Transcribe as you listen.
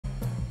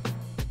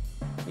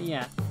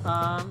yeah,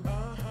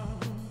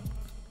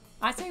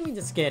 I think we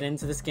just get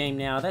into this game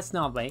now. Let's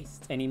not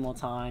waste any more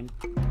time.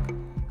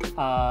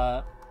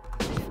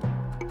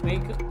 We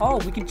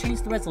can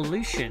change the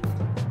resolution.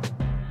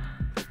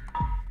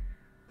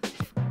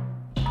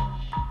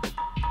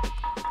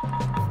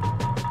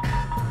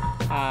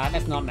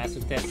 Let's not mess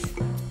with this.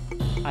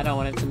 I don't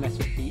want it to mess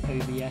with the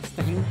OBS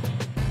thing.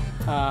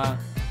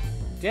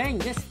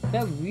 Dang,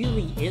 there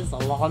really is a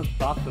lot of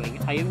buffering.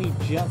 I only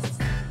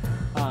just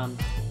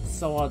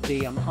saw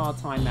the hard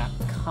time map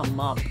come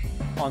up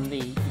on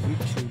the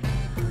YouTube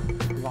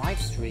live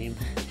stream.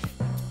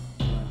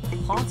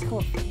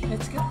 Hardcore.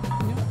 Let's go.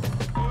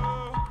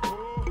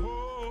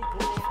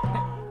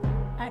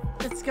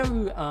 Let's go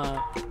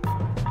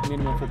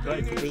minimal for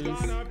both of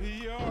these.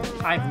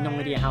 I have no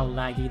idea how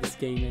laggy this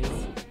game is.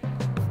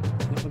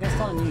 We're gonna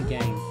start a new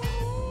game.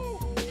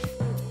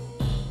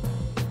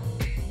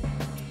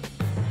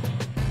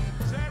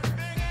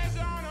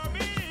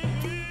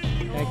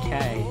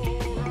 Okay.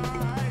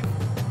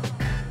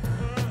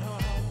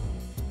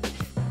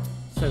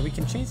 So we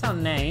can change our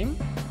name.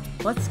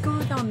 Let's go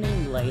with our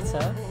name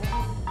later.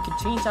 We can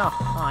change our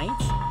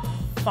height.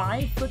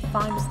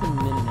 5'5" is the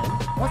minimum.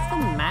 What's the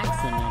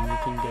maximum we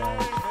can go?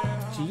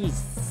 Jeez,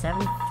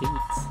 7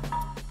 feet.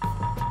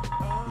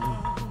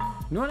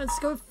 You know what, let's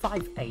go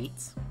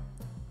 5'8".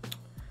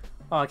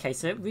 Okay,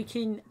 so we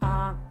can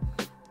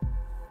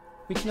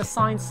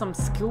assign some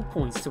skill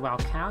points to our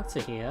character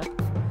here.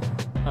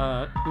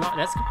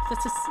 Let's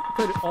just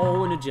put it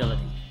all in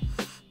agility.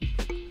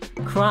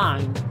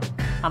 Crime.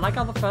 I like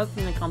how the first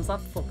thing that comes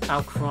up for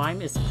our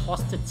crime is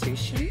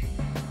prostitution.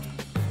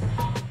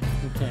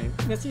 Okay,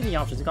 let's see the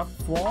options. We've got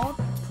fraud,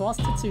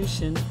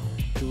 prostitution,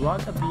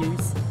 drug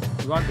abuse,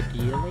 drug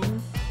dealing,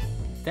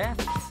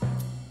 theft,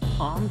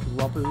 armed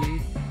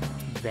robbery,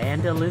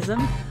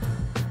 vandalism,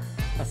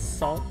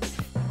 assault,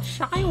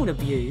 child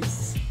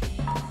abuse,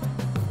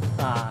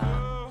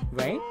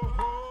 rape,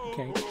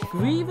 okay,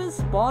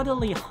 grievous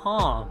bodily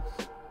harm.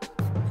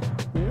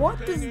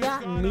 What does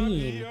that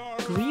mean?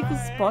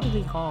 Grievous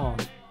bodily harm.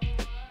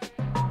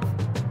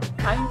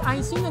 I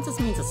assume that just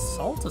means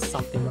assault or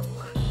something.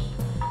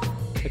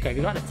 Okay,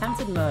 we got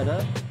attempted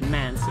murder,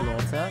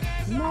 manslaughter,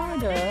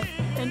 murder,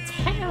 and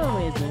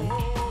terrorism.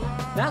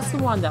 That's the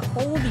one that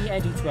all the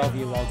edgy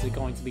 12-year-olds are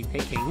going to be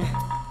picking.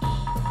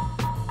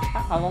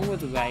 Along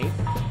with rape.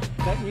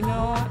 But you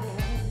know what?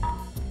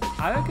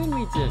 I reckon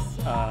we just,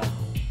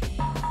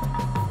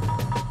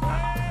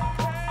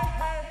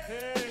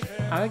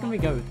 I reckon we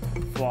go with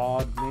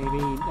fraud, maybe.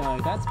 No,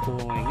 that's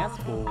boring. That's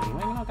boring.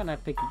 We're not gonna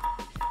pick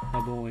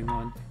a boring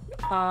one.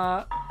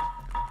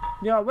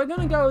 Yeah, we're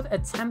gonna go with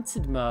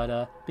attempted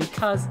murder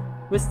because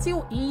we're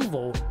still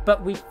evil,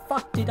 but we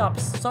fucked it up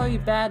so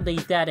badly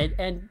that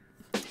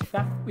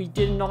that we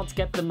did not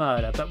get the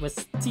murder. But there's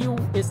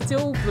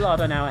still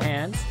blood on our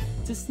hands,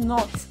 just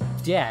not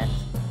death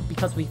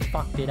because we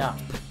fucked it up.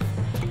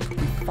 We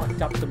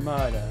fucked up the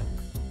murder,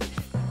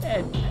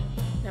 and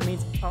that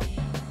means. Oh.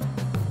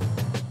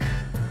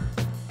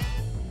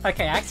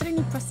 Okay, I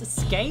accidentally pressed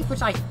escape,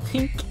 which I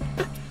think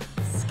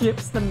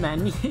skips the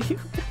menu.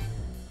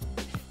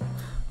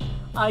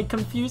 I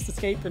confused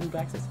escape and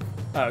backspace.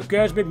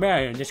 Gaz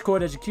McMahon, this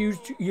court has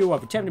accused you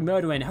of attempted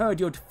murder and heard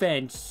your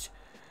defense.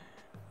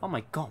 Oh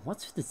my god,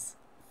 what's with this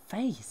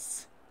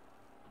face?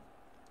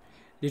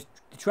 The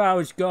trial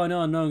has gone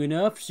on long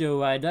enough,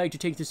 so I'd like to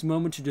take this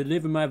moment to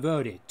deliver my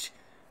verdict.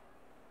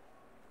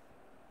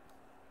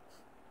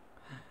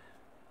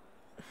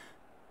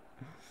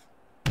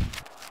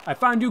 I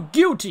find you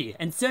guilty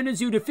and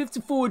sentence you to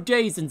 54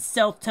 days in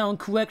Southtown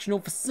Correctional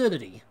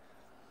Facility.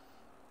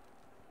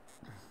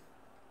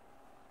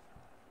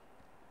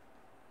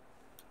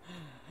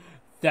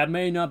 That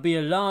may not be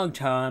a long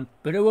time,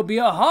 but it will be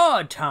a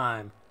hard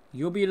time.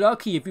 You'll be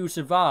lucky if you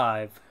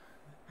survive.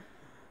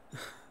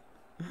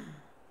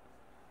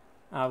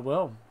 I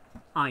will.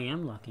 I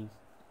am lucky.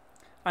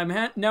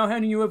 I'm now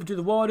handing you over to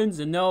the wardens,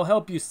 and they'll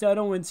help you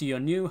settle into your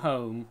new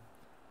home.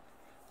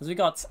 So we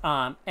got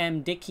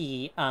M.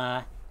 Dickey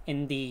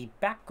in the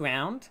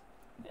background,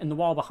 in the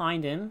wall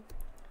behind him.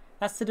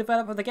 That's the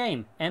developer of the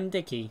game, M.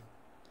 Dickey.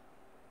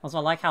 Also,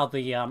 I like how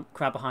the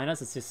crowd behind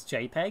us is just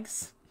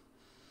JPEGs.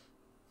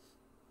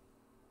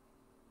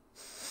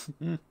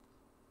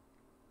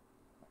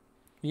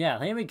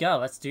 Yeah, here we go.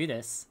 Let's do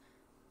this.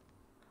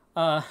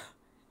 Alright,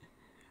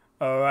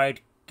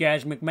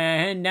 Gaz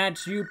McMahon,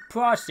 that's you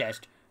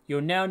processed.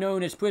 You're now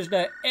known as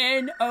prisoner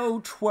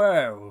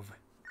NO12.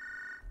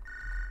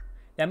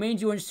 That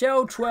means you're in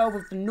cell 12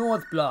 of the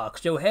North Block,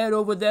 so head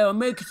over there and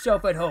make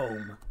yourself at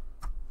home.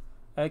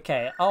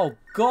 Okay, oh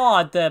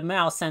god, the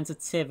mouse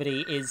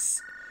sensitivity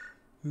is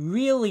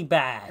really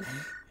bad.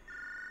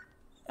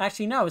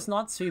 Actually, no, it's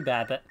not too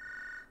bad, but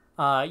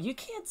you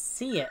can't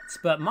see it,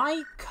 but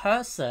my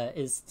cursor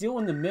is still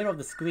in the middle of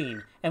the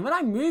screen, and when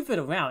I move it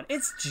around,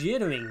 it's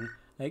jittering,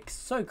 like,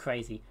 so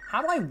crazy.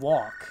 How do I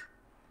walk?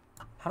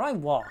 How do I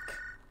walk?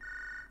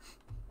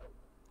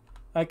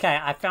 Okay,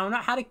 I found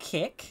out how to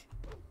kick.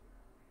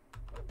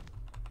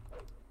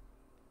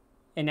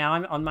 And now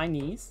I'm on my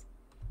knees.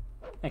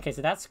 Okay,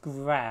 so that's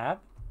grab.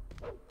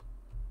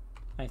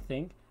 I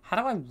think. How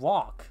do I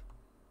walk?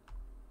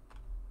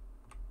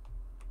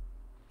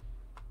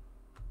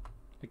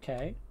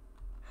 Okay.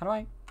 How do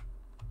I...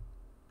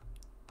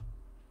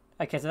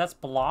 Okay, so that's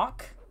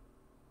block.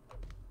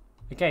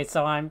 Okay,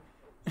 so I'm...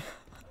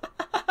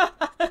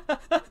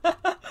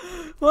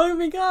 Look at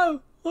me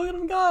go! Look at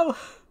him go!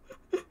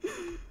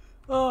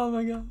 Oh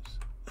my gosh.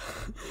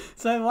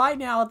 So right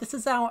now, this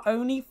is our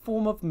only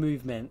form of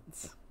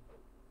movement.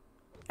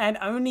 And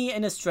only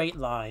in a straight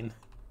line.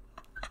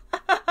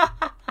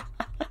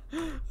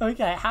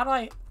 Okay, how do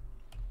I...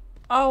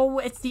 Oh,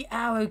 it's the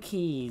arrow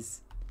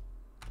keys.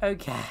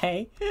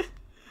 Okay.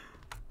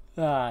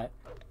 Alright.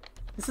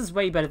 This is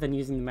way better than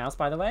using the mouse,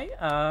 by the way.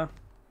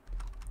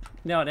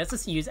 No, let's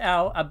just use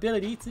our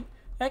ability to...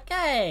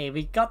 Okay,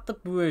 we got the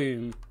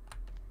broom.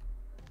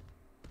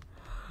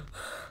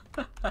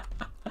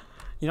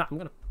 You know, I'm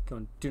gonna go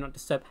and do not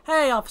disturb.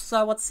 Hey,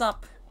 officer, what's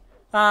up?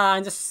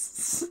 I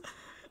just...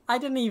 I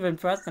didn't even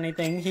press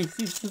anything. He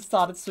just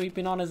started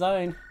sweeping on his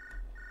own.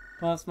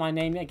 What's my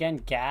name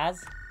again?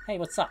 Gaz? Hey,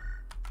 what's up?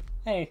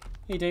 Hey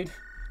dude.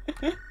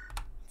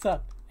 What's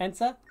up?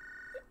 Enter?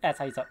 That's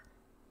how you talk.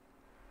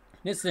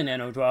 Listen,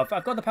 NO12,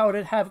 I've got the power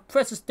to have a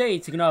precious day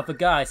taken off a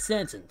guy's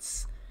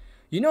sentence.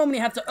 You normally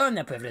have to earn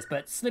that privilege,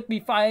 but slip me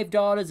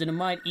 $5 and it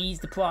might ease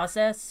the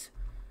process.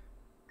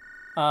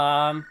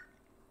 I'll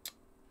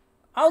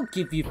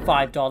give you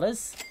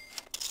 $5.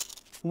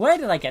 Where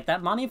did I get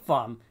that money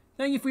from?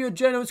 Thank you for your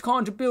generous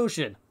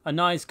contribution. A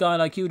nice guy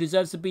like you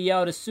deserves to be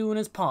out as soon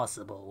as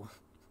possible.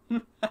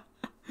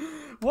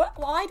 What?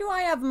 Why do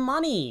I have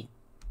money?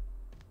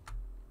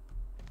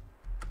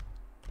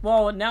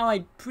 Well, now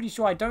I'm pretty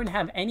sure I don't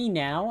have any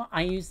now.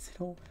 I used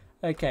it all.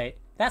 Okay,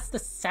 that's the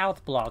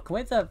south block.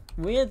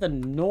 We're the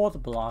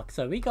north block,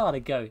 so we gotta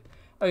go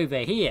over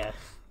here.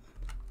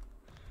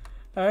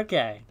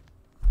 Okay.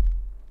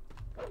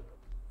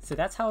 So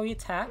that's how we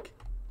attack.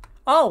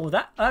 Oh,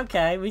 that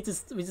okay. We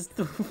just we just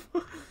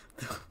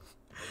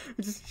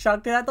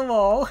chucked it at the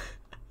wall.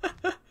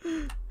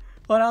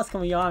 What else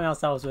can we arm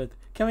ourselves with?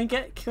 Can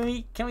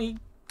we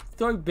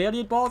throw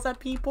billiard balls at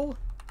people?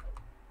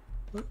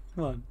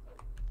 Come on.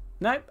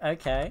 Nope.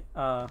 Okay.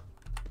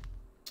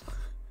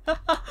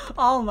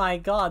 Oh my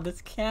god,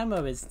 this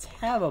camera is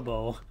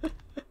terrible.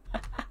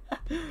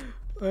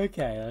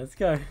 Okay, let's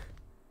go.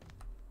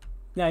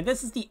 No,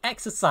 this is the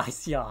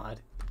exercise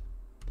yard.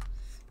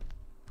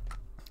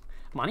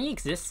 Money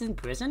exists in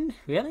prison?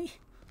 Really?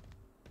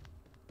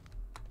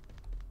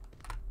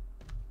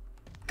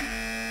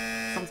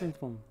 Something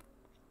from...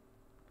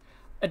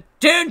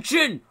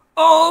 Attention!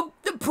 All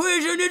the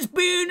prison is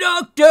being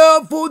knocked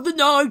down for the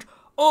night.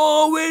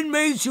 All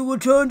inmates will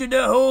return to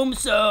their home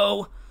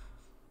cell.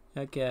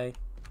 Okay.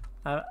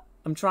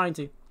 I'm trying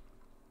to.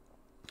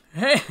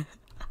 Hey!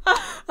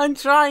 I'm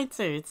trying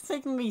to. It's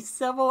taking me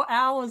several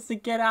hours to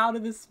get out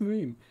of this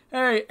room.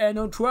 Hey,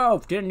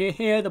 NO12, didn't you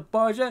hear the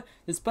buzzer?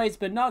 This place has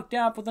been knocked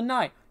down for the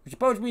night. You're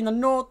supposed to be in the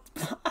north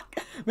block.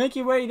 Make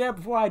your way there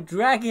before I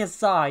drag your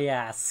sorry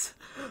ass.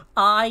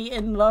 I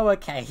in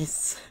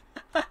lowercase.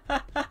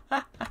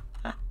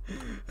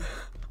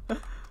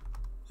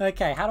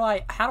 Okay, how do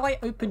I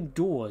open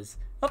doors?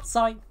 Oops,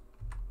 sorry.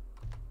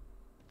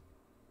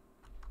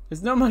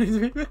 There's no money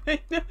to be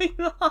made.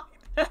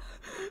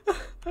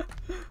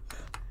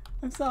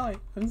 I'm sorry.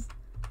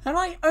 How do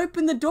I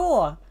open the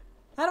door?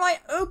 How do I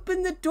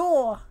open the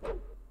door?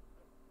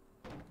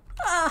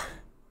 Ah!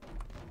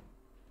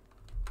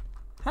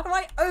 How do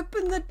I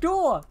open the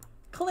door?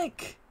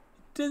 Click.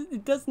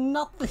 It does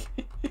nothing.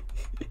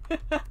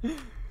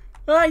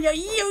 Oh, you're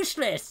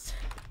useless.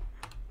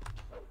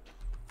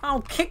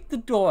 I'll kick the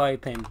door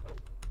open.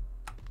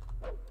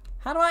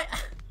 How do I...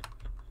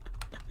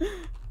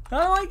 How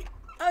do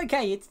I...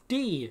 Okay, it's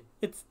D.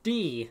 It's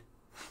D.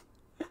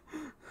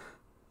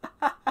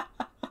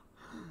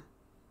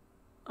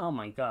 Oh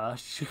my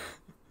gosh.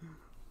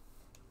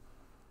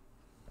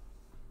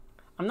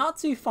 I'm not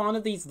too fond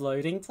of these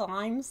loading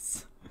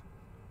times.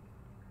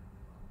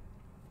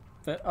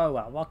 But oh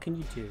well, what can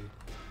you do?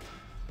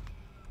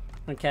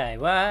 Okay,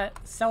 we're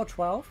at cell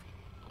 12.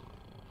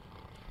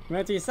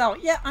 Where do you cell?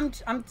 Yeah, I'm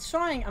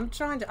trying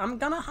to, I'm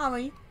gonna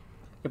hurry.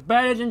 You're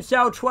better than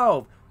cell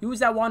 12. Use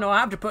that one or I'll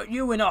have to put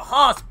you in a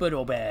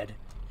hospital bed.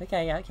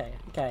 Okay.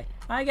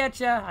 I get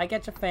ya,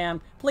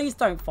 fam. Please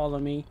don't follow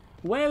me.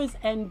 Where is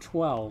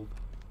N12?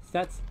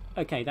 That's,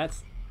 okay,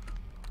 that's,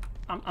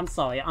 I'm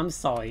sorry. I'm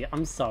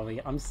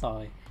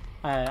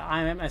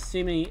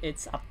assuming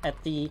it's up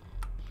at the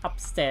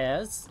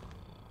upstairs.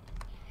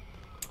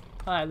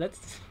 Alright,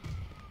 let's,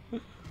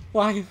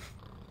 why,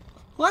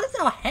 what is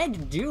our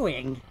head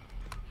doing?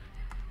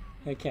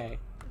 Okay,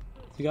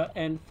 so we got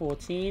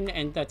N14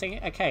 and 13,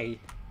 okay,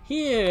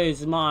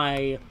 here's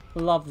my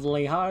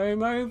lovely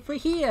home over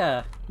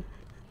here.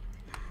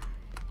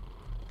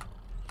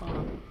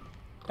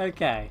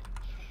 Okay,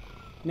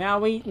 now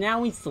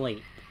we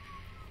sleep.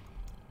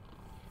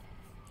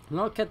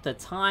 Look at the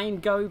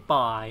time go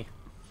by.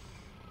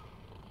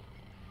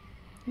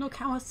 Look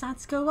how our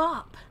stats go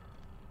up.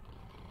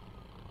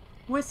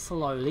 We're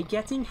slowly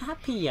getting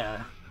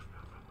happier.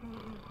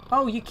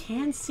 Oh, you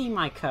can see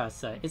my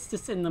cursor. It's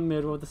just in the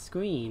middle of the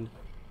screen.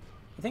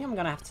 I think I'm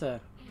gonna have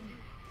to...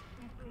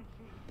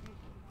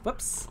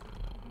 Whoops.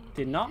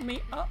 Did not mean...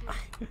 Oh.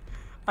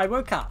 I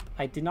woke up.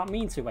 I did not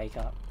mean to wake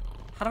up.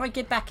 How do I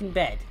get back in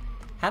bed?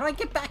 How do I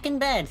get back in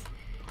bed?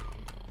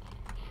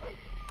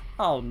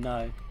 Oh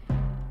no.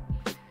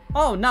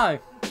 Oh no!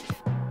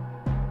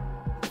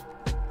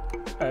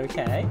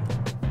 Okay.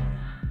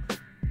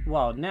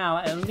 Well, now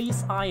at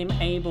least I am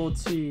able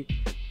to,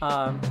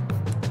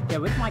 yeah,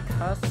 with my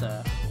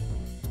cursor,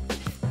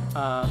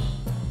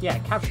 yeah,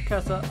 capture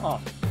cursor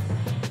off.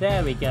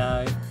 There we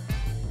go.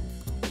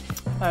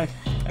 Okay.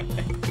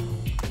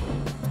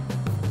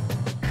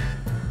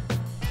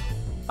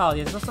 Oh,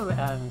 there's also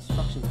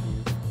instructions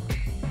here.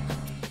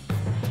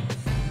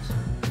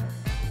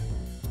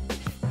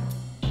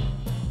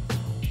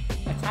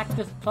 Attack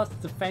this plus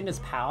defender's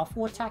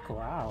powerful attack?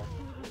 Wow.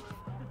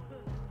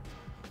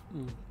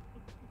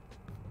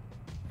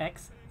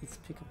 X is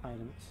pick up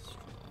items.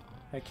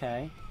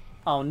 Okay.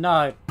 Oh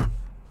no.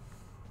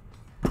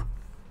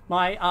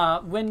 My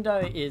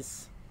window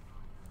is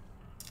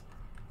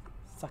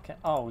stuck at.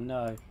 Oh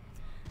no.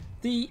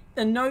 The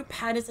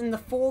notepad is in the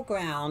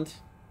foreground.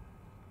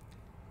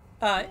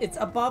 It's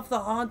above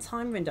the hard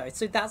time window,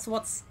 so that's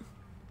what's...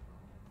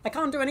 I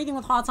can't do anything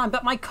with hard time,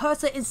 but my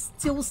cursor is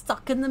still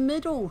stuck in the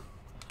middle.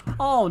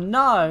 Oh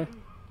no.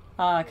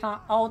 I can't...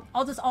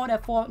 I'll just Alt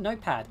F4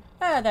 notepad.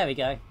 Ah, there we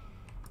go.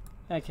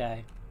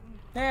 Okay.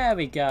 There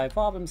we go.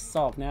 Problem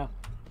solved now.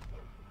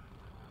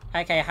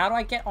 Okay, how do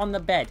I get on the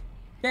bed?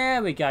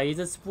 There we go. You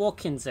just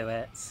walk into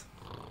it.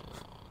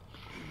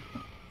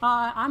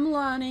 I'm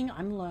learning.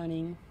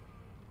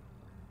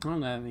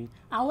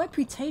 Our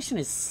reputation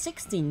is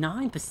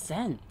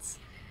 69%.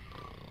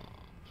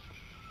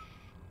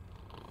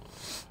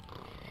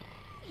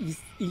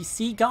 You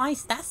see,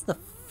 guys? That's the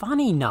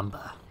funny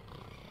number.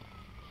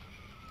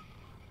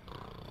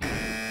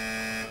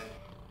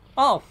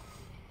 Oh.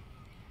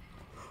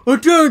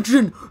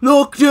 Attention!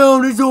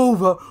 Lockdown is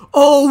over!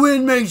 All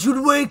inmates should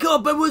wake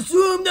up and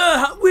resume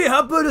their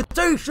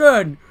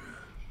rehabilitation!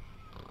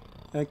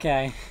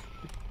 Okay.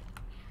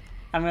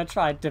 I'm gonna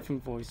try a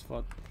different voice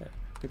for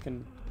who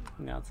can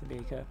announce the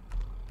beaker.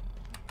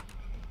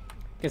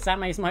 Because that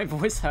makes my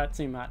voice hurt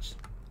too much.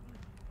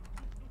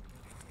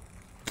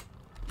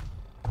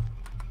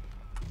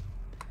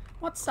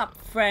 What's up,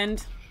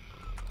 friend?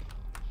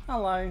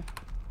 Hello.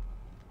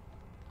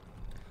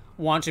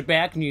 Want you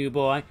back, new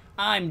boy?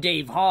 I'm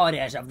Dave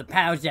Hardass of the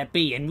Powers That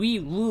Be, and we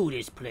rule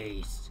this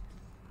place.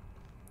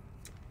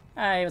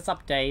 Hey, what's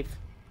up, Dave?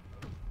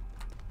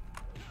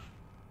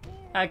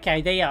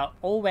 Okay, they are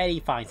already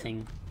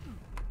fighting.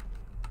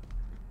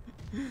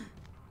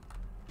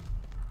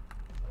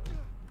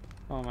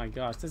 Oh my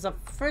gosh, there's a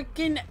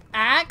freaking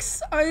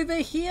axe over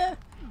here?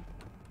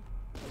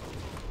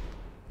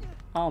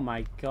 Oh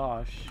my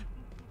gosh.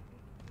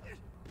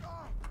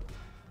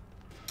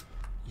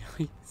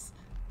 Yikes.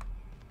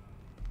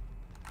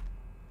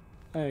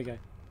 There we go.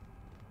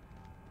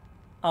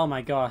 Oh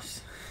my gosh.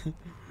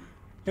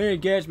 Hey,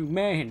 Gas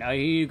McMahon, I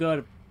hear you got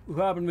a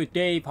problem with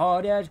Dave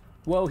Hardass?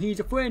 Well, he's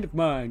a friend of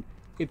mine.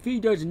 If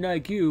he doesn't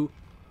like you,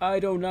 I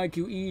don't like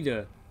you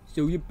either.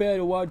 So you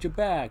better watch your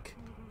back.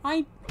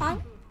 Hey! Hey!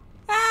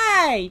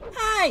 Hey!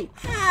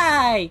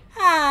 Hey!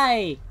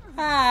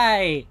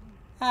 Hey!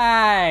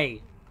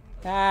 Hey!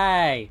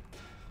 Hey!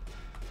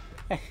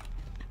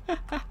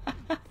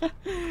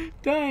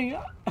 Dang.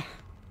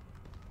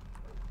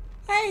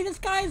 Hey, this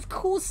guy has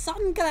cool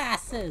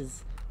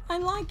sunglasses. I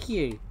like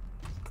you.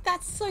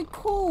 That's so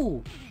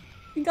cool.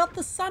 You got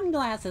the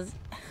sunglasses.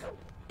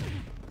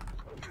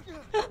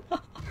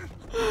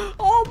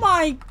 Oh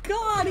my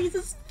god, he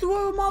just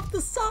threw him off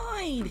the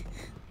side.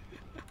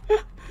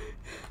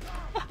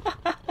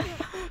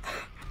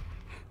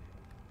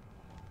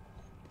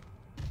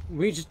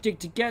 We just stick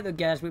together,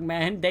 Gas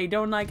McMahon. They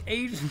don't like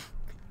Asians.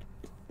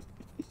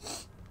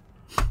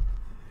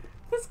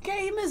 This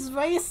game is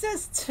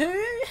racist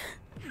too?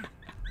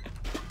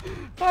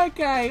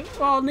 Okay,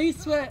 well,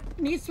 needs to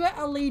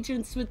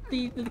allegiance with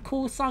the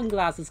cool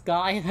sunglasses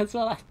guy. That's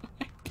what I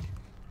like.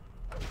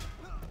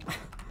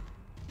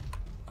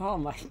 Oh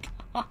my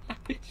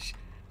gosh.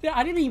 Yeah,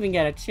 I didn't even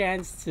get a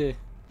chance to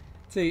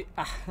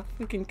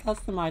freaking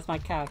customize my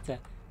character.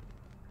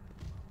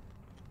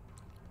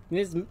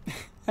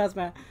 That's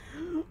my...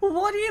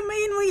 What do you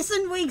mean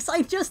recent weeks?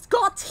 I just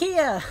got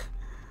here!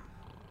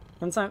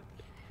 And so...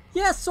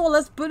 Yeah, so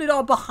let's put it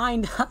all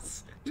behind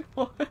us.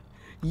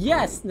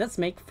 Yes, let's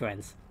make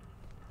friends.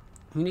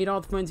 We need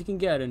all the friends you can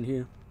get in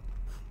here.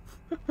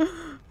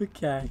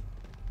 Okay.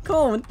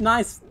 Cool,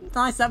 nice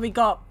that we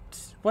got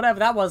whatever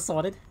that was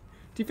sorted.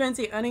 Do you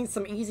fancy earning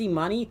some easy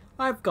money?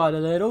 I've got a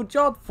little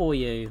job for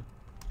you.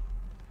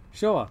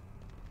 Sure.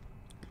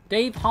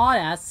 Dave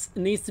Hardass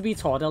needs to be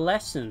taught a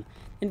lesson.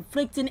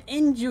 Inflict an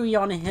injury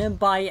on him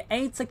by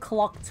 8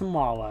 o'clock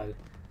tomorrow.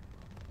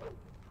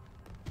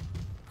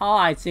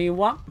 Alright, so you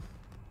what?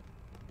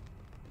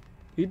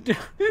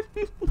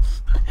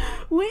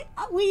 we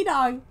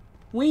know.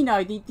 We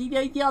know.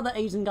 The other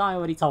Asian guy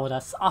already told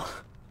us.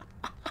 Oh.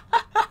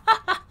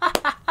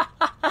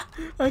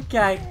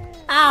 Okay.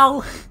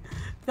 Ow!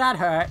 That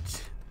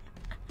hurt.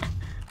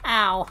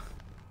 Ow.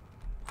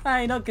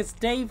 Hey, look, it's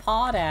Dave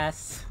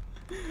Hardass.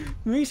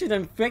 We should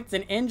inflict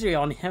an injury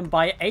on him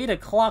by 8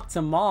 o'clock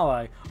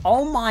tomorrow.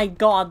 Oh my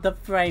god, the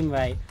frame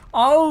rate.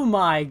 Oh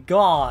my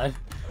god.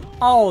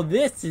 Oh,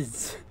 this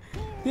is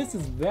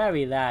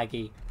very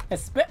laggy.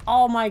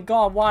 Oh my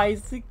god, why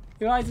is it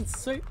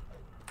so...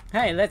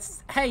 Hey,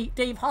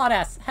 Dave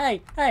Hardass.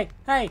 Hey.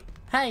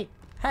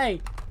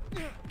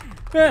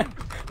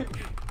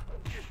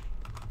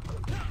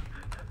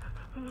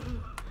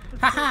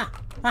 Haha.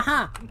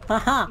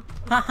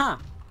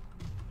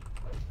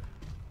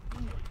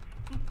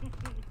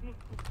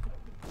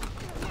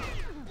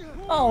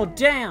 Oh,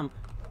 damn.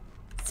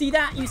 See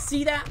that? You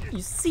see that?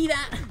 You see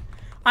that?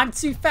 I'm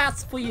too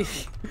fast for you.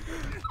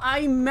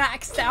 I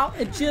maxed out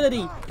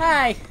agility.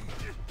 Hey.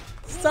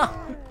 Stop.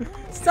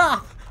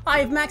 I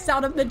have maxed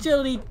out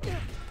agility.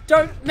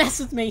 Don't mess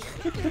with me.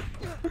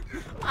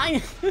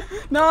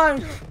 No.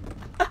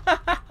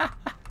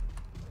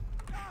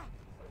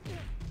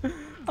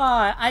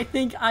 I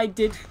think I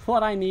did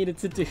what I needed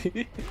to do.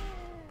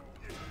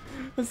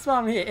 That's why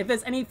I'm here. If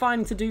there's any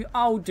fighting to do,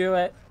 I'll do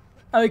it.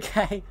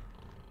 Okay.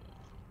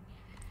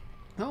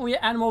 All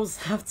your animals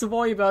have to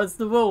worry about is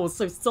the rules,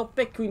 so stop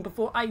bickering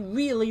before I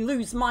really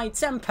lose my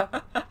temper.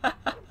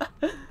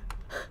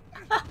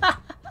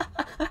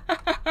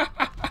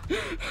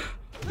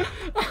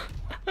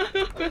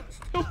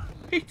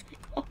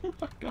 Oh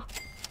my god.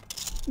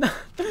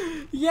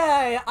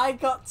 Yay, I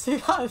got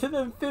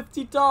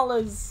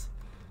 $250.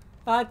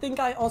 I think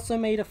I also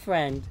made a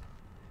friend.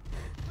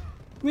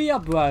 We are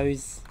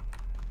bros.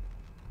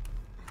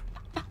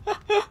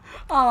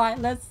 Alright,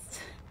 let's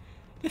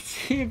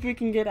see if we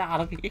can get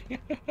out of here.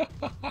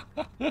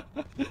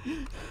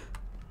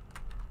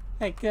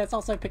 Hey, let's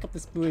also pick up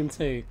this broom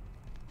too.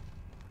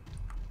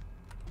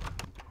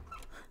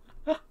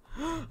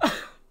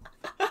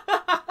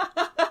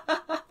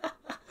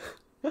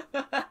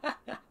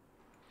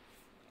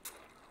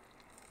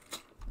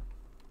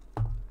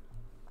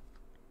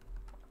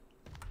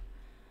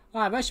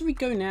 Alright, where should we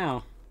go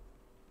now?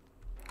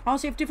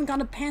 Also, you have different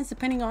kind of pants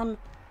depending on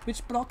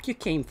which block you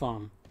came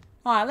from.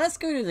 Alright, let's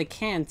go to the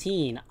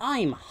canteen.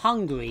 I'm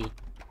hungry.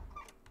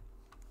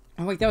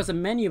 Oh wait, there was a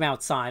menu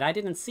outside. I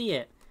didn't see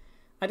it.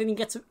 I didn't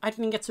get to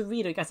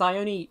read it because I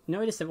only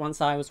noticed it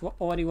once I was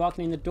already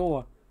walking in the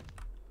door.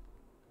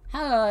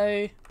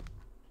 Hello.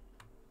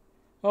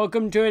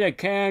 Welcome to the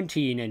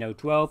canteen,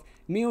 NO12.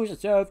 Meals are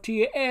served to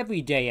you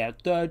every day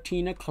at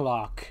 13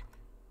 o'clock.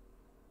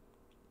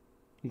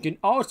 You can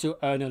also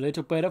earn a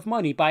little bit of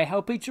money by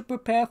helping to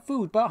prepare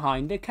food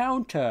behind the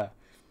counter.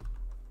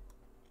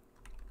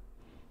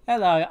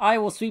 Hello, I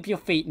will sweep your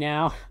feet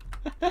now.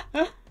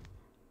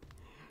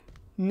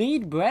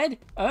 Need bread?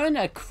 Earn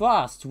a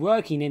crust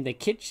working in the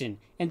kitchen.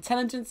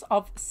 Intelligence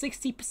of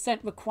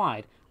 60%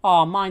 required.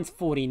 Oh, mine's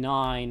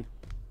 49.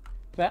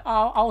 But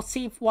I'll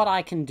see what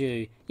I can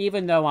do,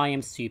 even though I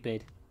am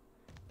stupid.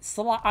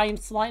 I am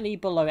slightly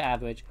below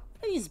average.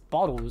 What are these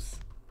bottles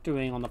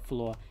doing on the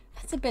floor?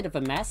 That's a bit of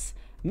a mess.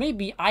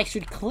 Maybe I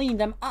should clean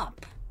them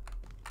up.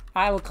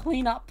 I will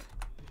clean up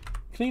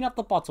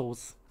the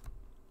bottles.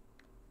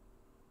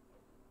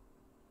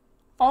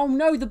 Oh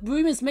no, the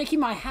broom is making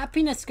my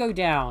happiness go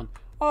down.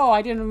 Oh,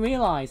 I didn't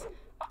realize.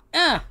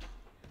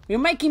 You're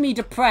making me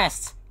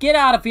depressed. Get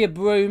out of here,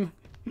 broom.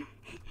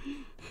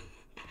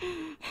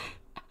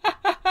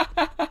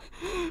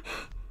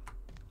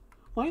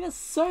 Why are there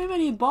so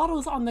many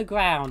bottles on the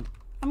ground?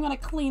 I'm gonna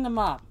clean them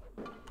up.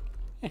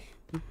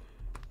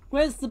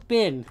 Where's the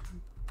bin?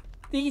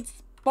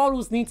 These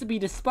bottles need to be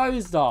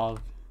disposed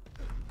of.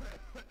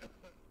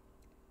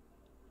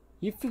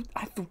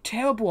 I feel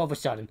terrible all of a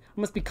sudden. I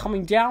must be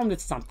coming down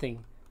with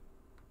something.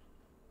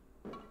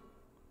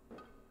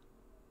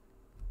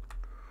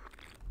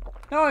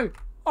 No!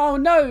 Oh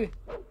no!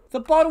 The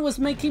bottle was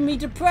making me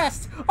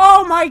depressed!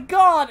 Oh my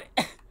god!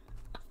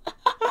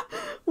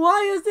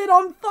 Why is it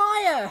on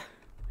fire?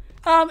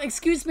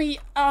 Excuse me,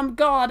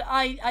 God,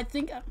 I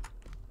think...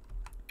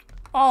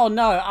 Oh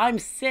no, I'm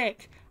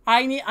sick.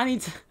 I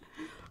need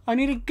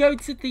to go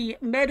to the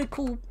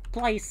medical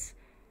place.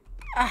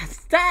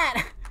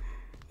 Stat!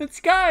 Let's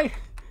go!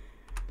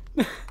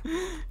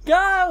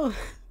 Go!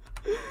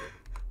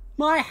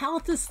 My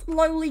health is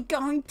slowly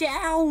going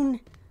down.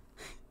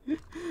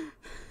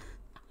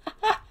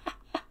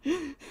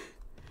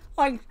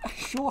 I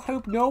sure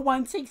hope no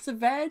one takes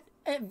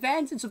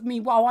advantage of me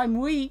while I'm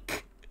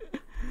weak.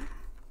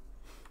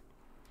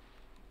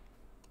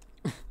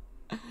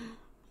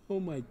 Oh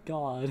my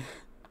god.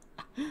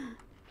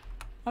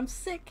 I'm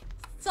sick.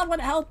 Someone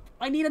help!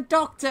 I need a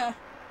doctor!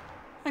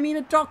 I need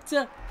a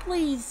doctor!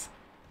 Please!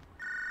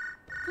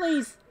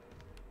 Please!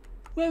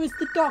 Where is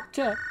the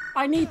doctor?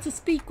 I need to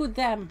speak with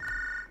them!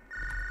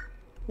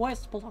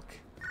 West block.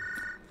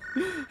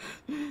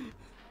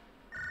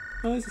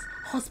 Oh, this is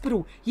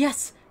hospital!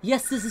 Yes!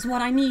 Yes, this is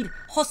what I need!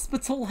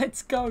 Hospital,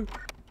 let's go!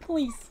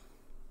 Please!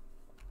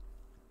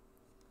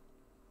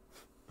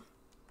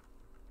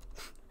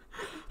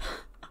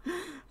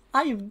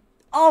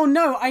 Oh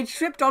no, I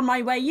tripped on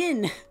my way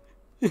in.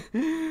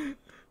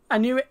 A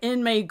new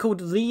inmate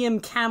called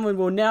Liam Cameron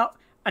will now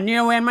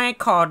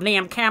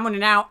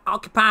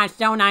occupy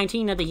cell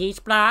 19 of the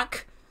East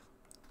Block.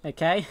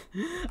 Okay.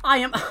 I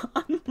am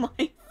on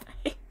my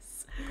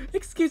face.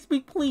 Excuse me,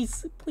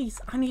 please.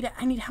 I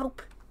need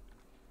help.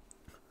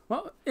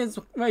 Where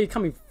are you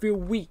coming? Feel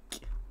weak.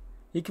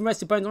 You can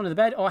rest your bones onto the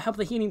bed or help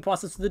the healing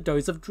process with a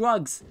dose of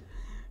drugs.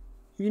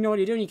 If you know what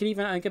you're doing, you can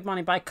even earn good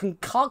money by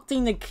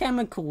concocting the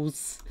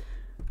chemicals.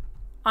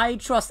 I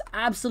trust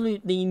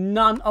absolutely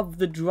none of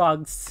the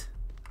drugs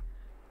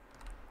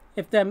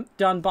if they're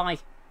done by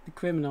the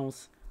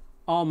criminals.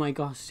 Oh my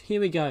gosh,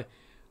 here we go.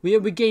 We are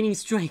regaining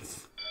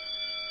strength.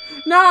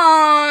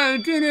 No!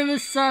 Dinner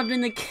was served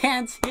in the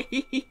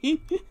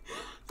canteen.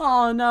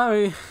 Oh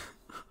no.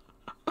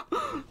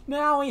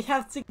 Now we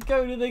have to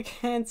go to the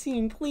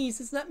canteen. Please,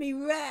 just let me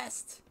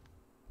rest.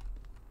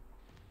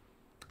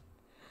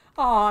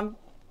 Oh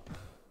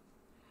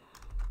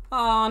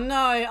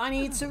no, I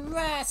need to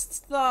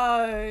rest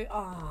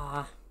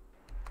though.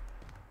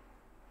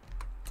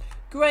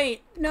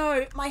 Great.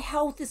 No, my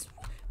health is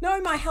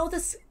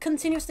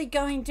continuously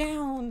going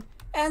down,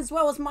 as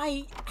well as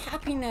my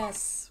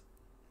happiness.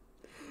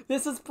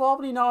 This is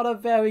probably not a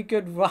very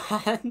good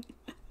run.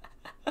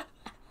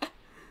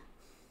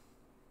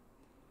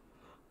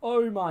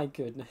 Oh my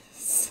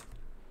goodness.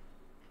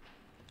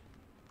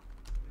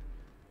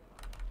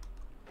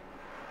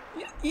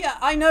 Yeah,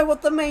 I know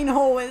what the main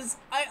hall is.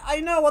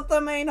 I know what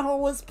the main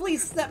hall is.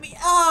 Please let me...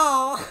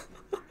 Oh!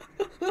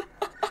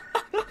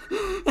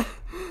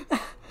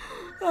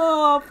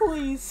 Oh,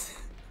 please.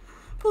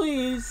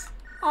 Please.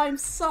 I'm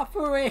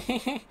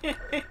suffering.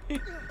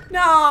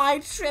 No, I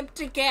tripped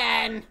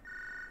again.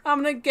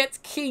 I'm gonna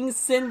get King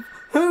Sin.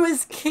 Who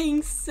is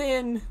King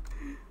Sin?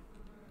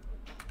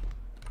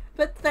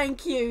 But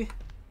thank you.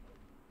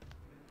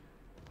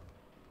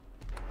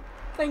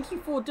 Thank you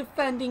for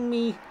defending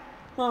me,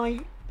 my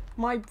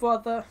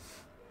brother.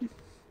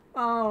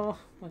 Oh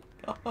my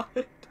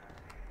god.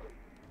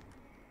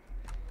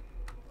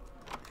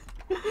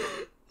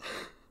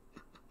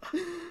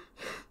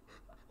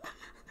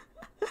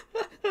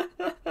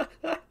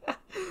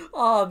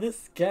 Oh,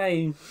 this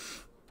game.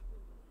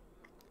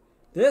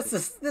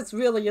 This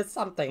really is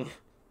something.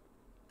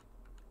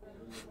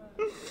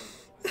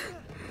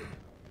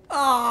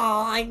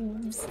 Oh,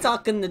 I'm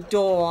stuck in the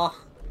door.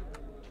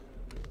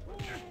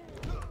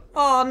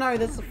 Oh no,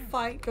 there's a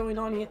fight going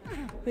on here.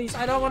 Please,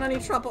 I don't want any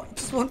trouble. I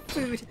just want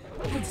food.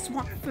 I just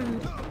want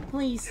food.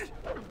 Please.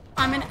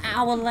 I'm an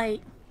hour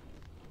late.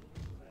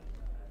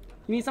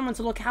 You need someone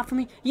to look out for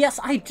me? Yes,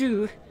 I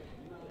do.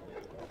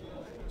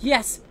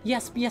 Yes,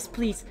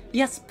 please.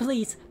 Yes,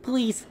 please.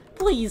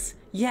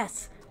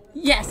 Yes.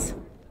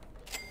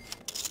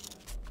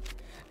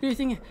 Do you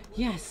think?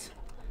 Yes.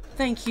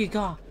 Thank you,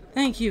 God.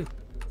 Thank you.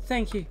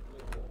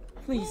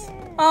 Please.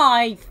 Oh,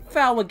 I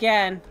fell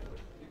again.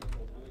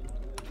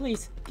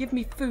 Please, give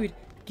me food.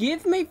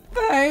 Give me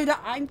food!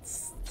 I'm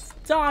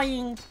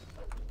dying.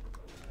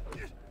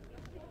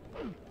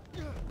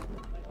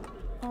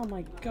 Oh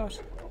my gosh.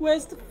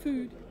 Where's the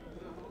food?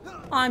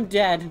 I'm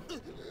dead.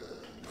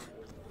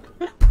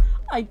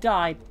 I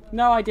died.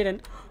 No, I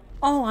didn't.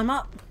 Oh, I'm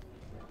up.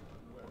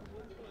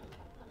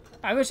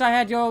 I wish I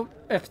had your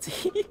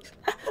teeth.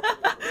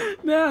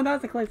 No,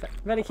 that's a close.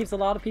 Really keeps a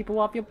lot of people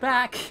off your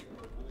back.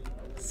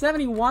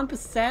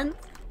 71%?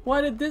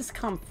 Where did this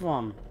come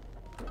from?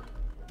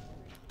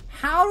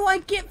 How do I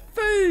get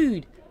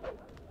food?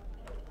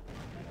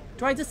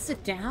 Do I just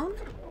sit down?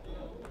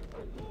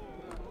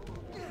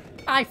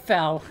 I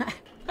fell.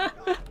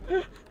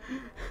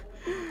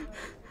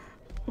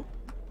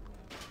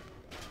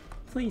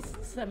 Please,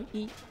 just let me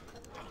eat.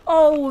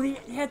 Oh, the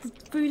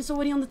food is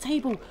already on the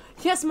table.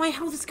 Yes, my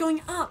health is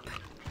going up.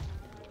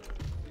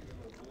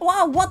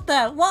 Wow, what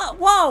the? What?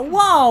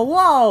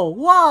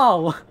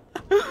 Whoa.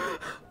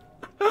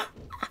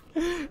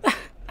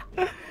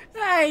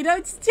 Hey,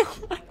 don't steal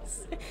my...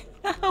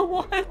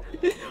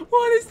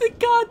 What is the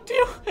god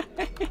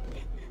doing?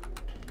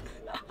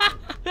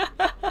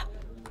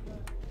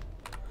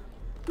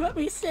 Let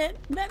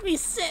me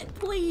sit,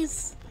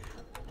 please.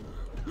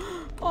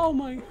 Oh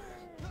my.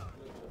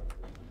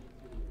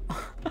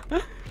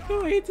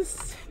 Go ahead to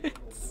sit.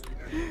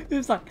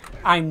 It's like,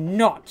 I'm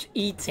not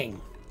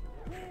eating.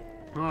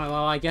 Alright,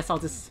 well, I guess I'll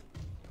just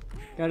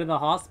go to the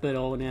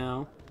hospital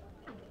now.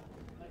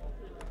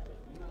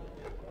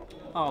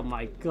 Oh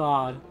my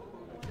god.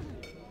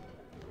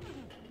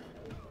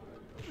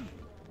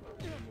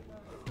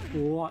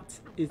 What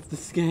is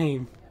this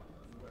game?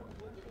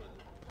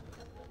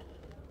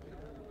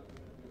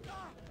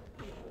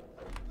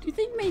 Do you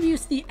think maybe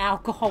it's the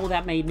alcohol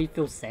that made me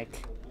feel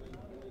sick?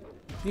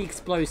 The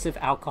explosive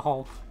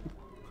alcohol.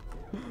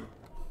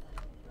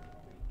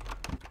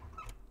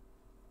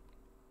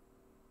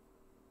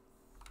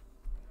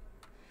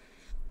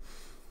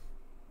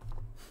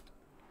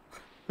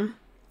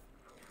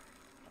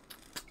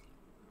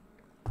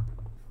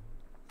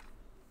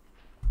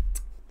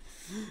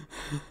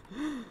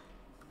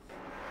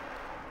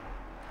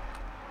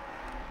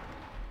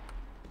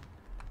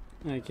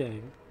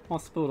 Okay.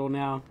 Hospital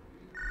now.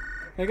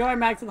 We're going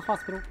back to the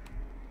hospital.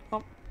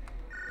 Oh.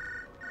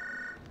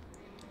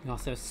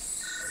 Gosh, there's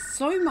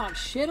so much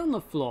shit on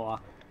the floor.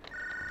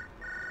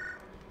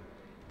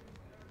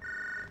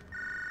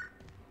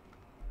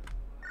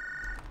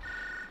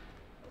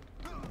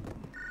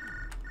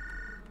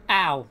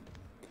 Ow.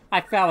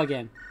 I fell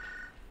again.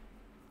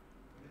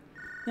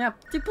 Yeah,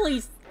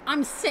 please.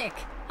 I'm sick.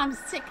 I'm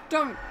sick.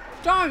 Don't.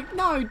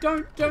 No,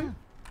 don't.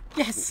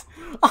 Yes.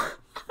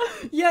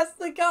 Yes,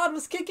 the guard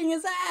was kicking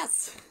his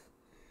ass.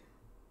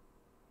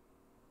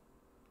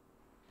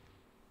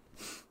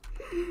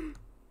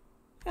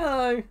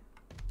 Hello.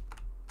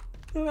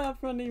 Hello,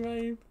 friendly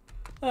rave.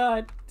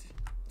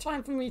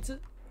 Time for me to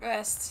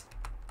rest.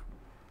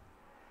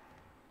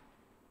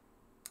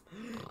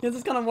 He's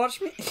just gonna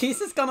watch me. He's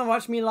just gonna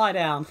watch me lie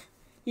down.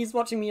 He's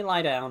watching me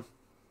lie down.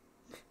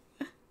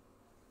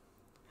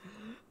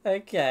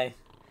 Okay.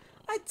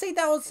 I'd say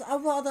that was a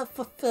rather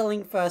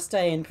fulfilling first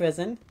day in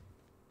prison.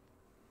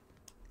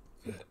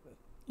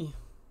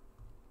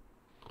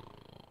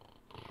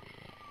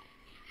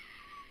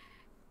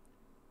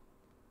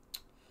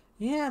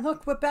 Yeah,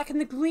 look, we're back in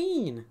the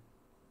green.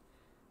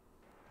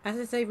 As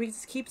I say, we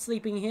just keep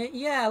sleeping here.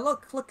 Yeah,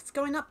 look, it's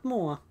going up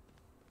more.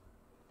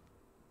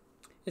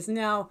 It's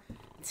now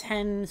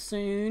 10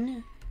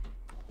 soon.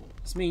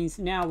 This means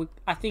now,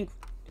 I think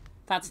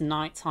that's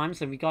night time,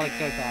 so we gotta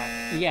go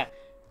back. Yeah.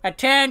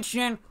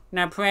 Attention!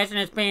 The prison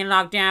is being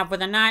locked down for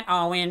the night.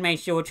 All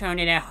inmates should return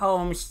to their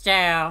home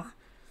cell.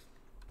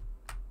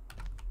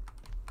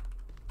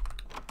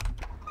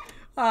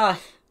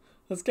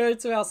 Let's go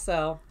to our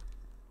cell.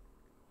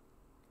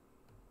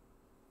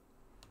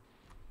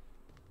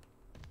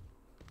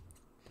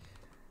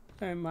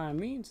 Don't mind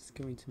me, just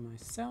going to my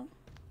cell.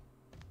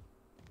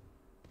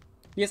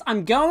 Yes,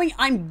 I'm going!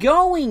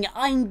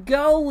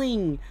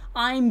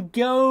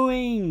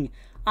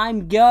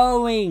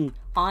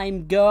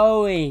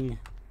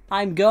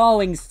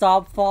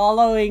 Stop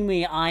following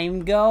me!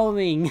 I'm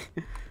going!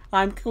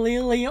 I'm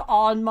clearly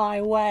on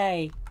my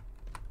way!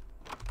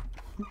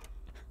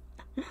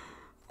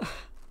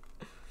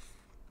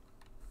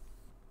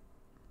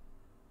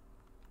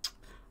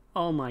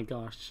 Oh my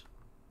gosh.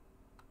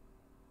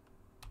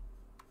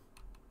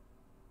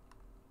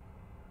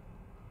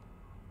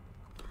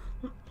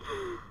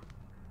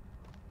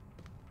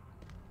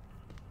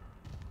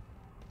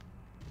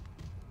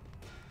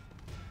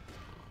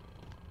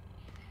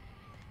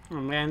 Oh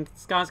man,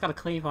 this guy's got a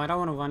cleaver. I don't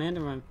want to run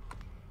into him.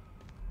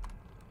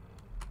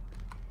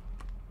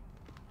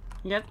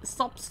 Yeah,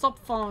 stop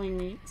following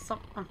me.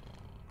 Stop.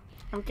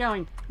 I'm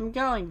going.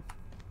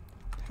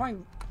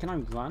 Can I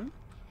run?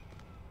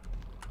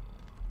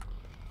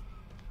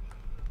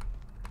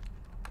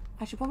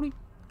 I should probably...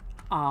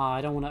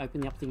 I don't want to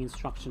open up the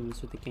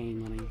instructions with the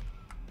game running.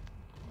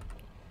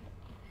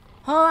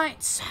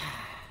 Alright.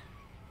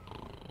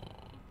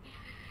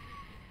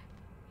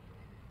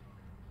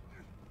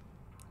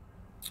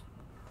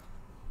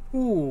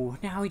 Ooh,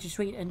 now we just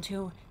wait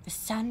until the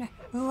sun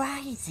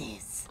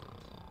rises.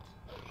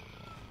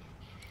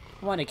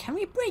 I wonder, can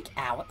we break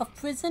out of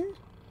prison?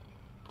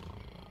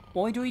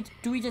 Or do we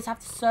just have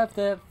to serve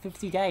the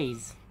 50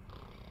 days?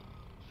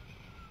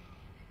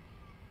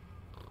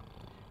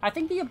 I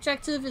think the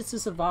objective is to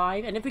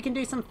survive, and if we can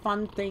do some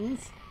fun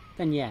things,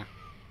 then yeah.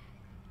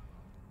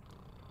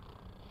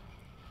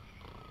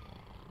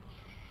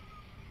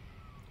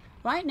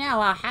 Right now,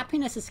 our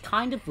happiness is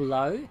kind of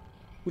low,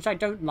 which I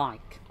don't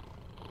like.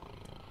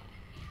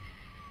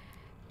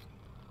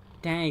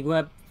 Dang,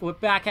 we're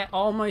back at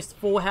almost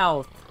full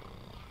health.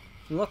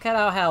 Look at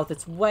our health,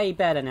 it's way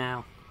better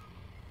now.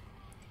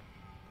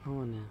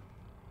 Oh no.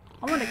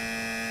 I wanna...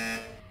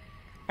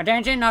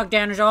 Attention,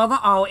 knockdown is over.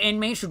 All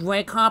inmates should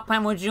wake up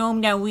and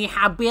resume their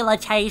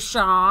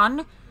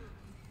rehabilitation.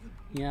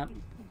 Yep.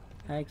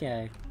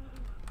 Okay.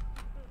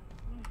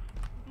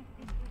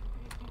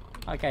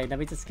 Okay, let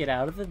me just get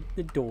out of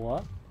the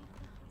door.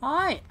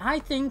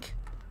 I think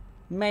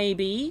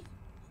maybe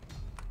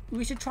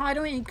we should try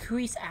to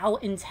increase our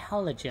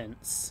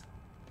intelligence.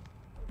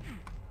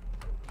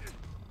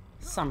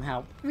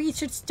 Somehow. We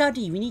should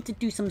study. We need to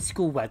do some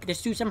schoolwork.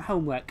 Let's do some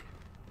homework.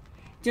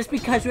 Just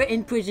because we're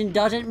in prison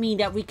doesn't mean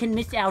that we can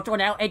miss out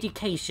on our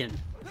education.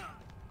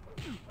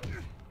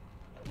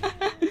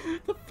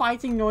 The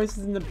fighting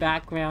noises in the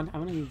background.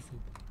 I'm gonna use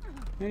it.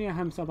 Maybe a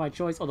home cell by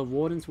choice, or the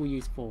wardens will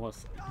use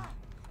force.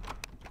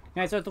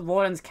 Yeah, so if the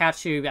wardens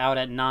catch you out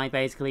at night,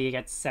 basically you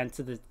get sent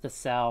to the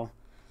cell.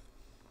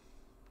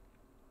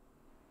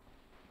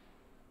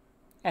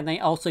 And they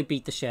also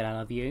beat the shit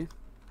out of you.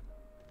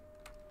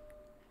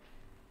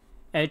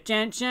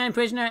 Attention,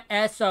 prisoner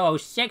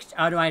SO6,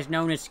 otherwise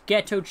known as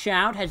Ghetto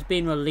Child, has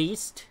been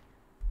released.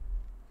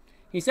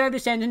 He served a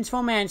sentence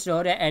for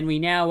manslaughter, and we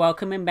now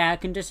welcome him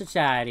back into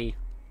society.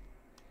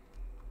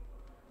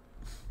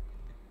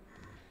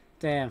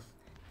 Damn.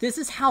 This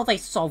is how they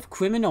solve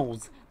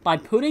criminals. By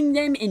putting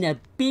them in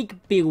a big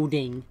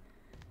building.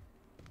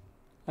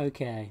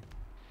 Okay.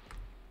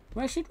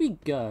 Where should we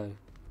go?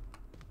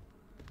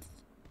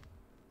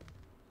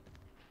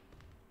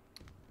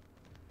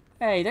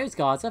 Hey, those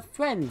guys are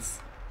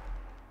friends.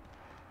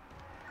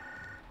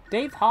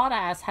 Dave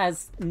Hardass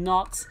has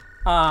not,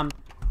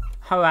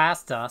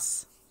 harassed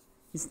us.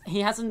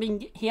 He hasn't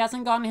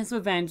gotten his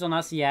revenge on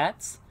us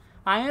yet.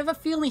 I have a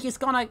feeling he's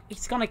gonna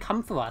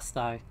come for us,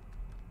 though.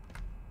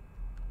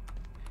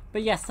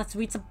 But yes, let's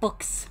read some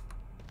books.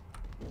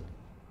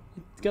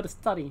 Gotta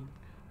study.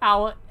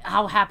 Our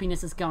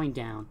happiness is going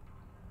down.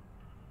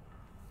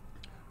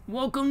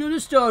 Welcome to the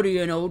study,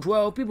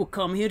 NO12. People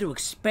come here to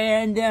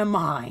expand their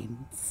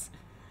minds.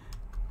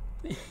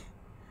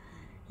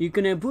 You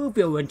can improve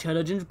your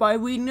intelligence by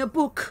reading a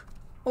book,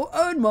 or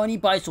earn money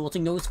by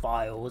sorting those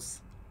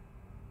files.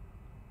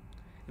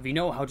 If you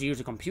know how to use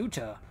a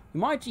computer,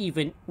 you might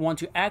even want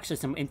to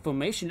access some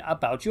information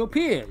about your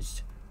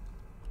peers.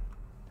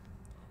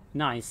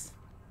 Nice.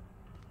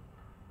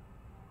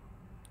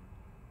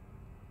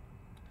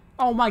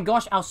 Oh my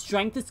gosh, our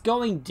strength is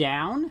going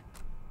down?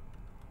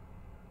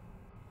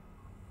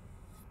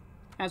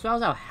 As well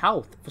as our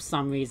health, for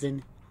some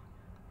reason.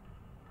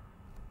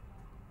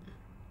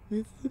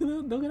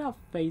 Look at our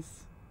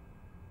face.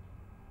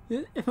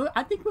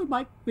 I think we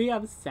might be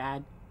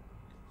sad.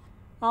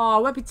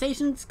 Oh,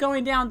 reputation's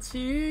going down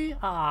too?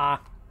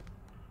 Ah.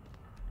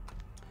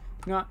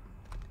 You know what?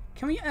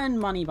 Can we earn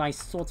money by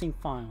sorting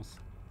files?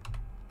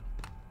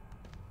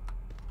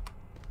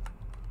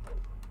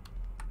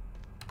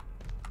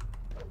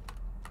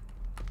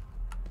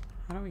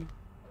 How do we...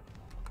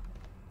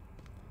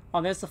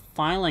 Oh, there's the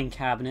filing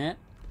cabinet.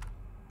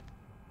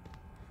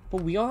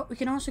 But we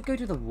can also go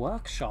to the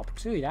workshop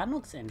too. That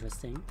looks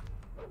interesting.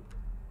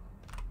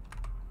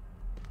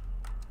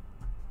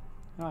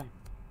 Alright.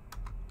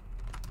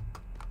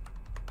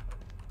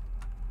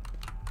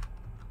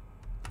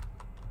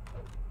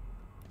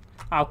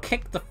 I'll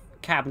kick the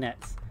cabinet.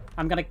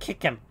 I'm gonna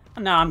kick him.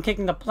 No, I'm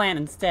kicking the plant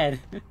instead.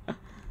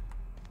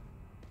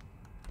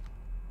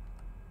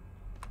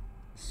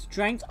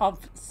 Strength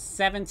of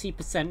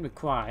 70%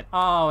 required.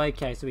 Oh,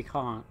 okay, so we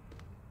can't.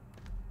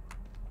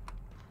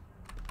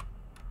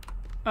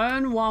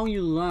 Earn while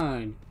you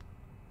learn.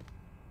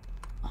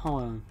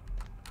 Hold on.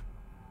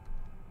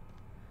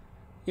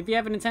 If you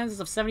have an attendance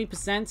of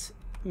 70%,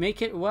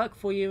 make it work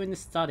for you in the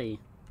study.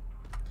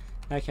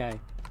 Okay.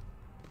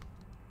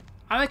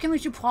 I reckon we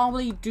should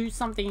probably do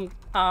something,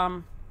 I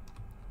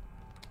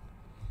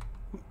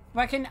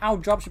reckon our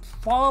job should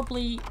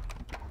probably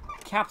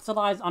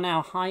capitalize on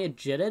our high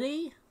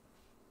agility?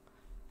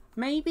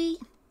 Maybe?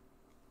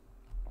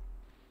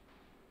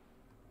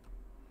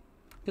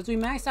 Because we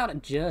maxed out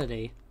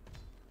agility.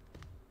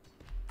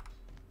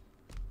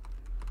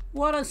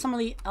 What are some of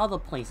the other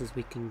places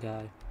we can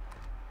go?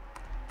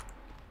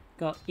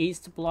 Got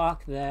East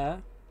Block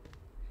there.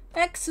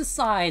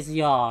 Exercise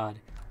yard!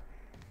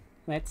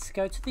 Let's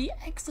go to the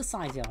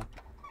exercise yard.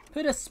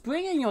 Put a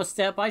spring in your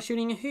step by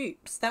shooting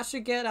hoops. That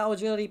should get our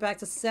agility back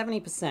to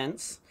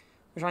 70%,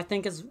 which I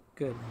think is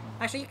good.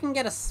 Actually, you can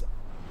get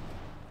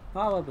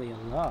probably a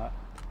lot.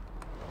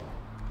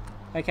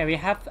 Okay, we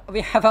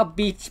have our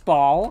beach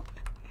ball.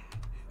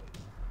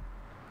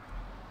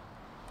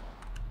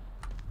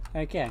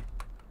 Okay.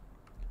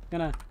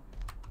 Gonna...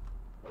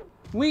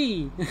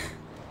 Whee!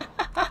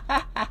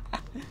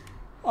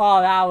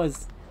 Oh, that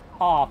was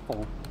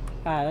awful.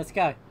 Alright, let's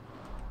go.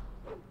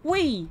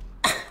 Whee!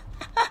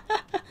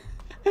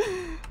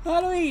 How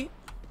do we...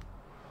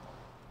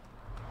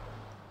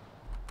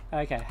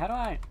 Okay, how do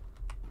I...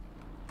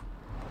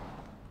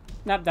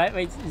 Nope,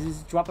 wait,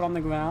 just drop it on the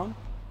ground.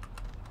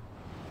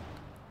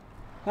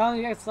 Well,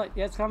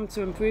 it's come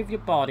to improve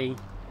your body.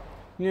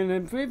 You can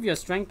improve your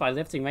strength by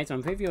lifting weights or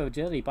improve your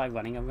agility by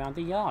running around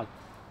the yard.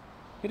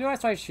 You do I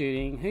try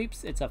shooting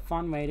hoops? It's a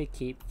fun way to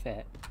keep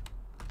fit.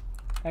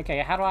 Okay,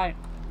 how do I...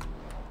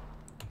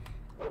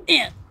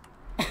 Yeah.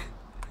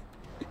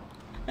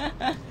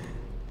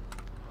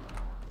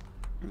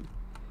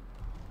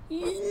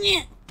 We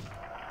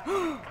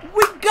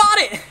got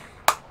it!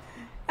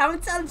 Our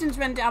intelligence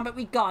went down, but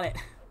we got it.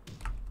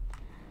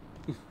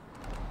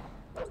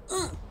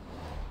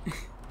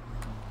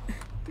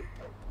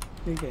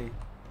 Okay.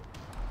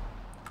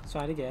 Let's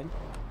try it again.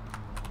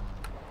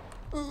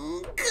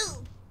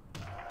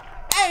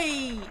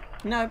 Hey!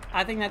 No,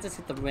 I think that just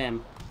hit the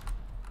rim.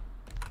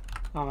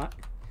 Alright.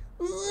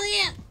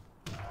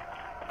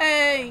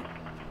 Hey!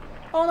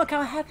 Oh look,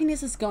 our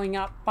happiness is going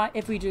up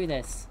if we do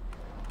this.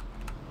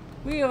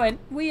 We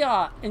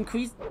are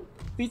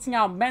increasing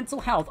our mental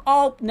health.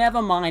 Oh,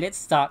 never mind, it's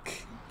stuck.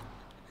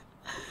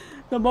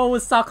 The ball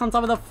was stuck on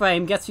top of the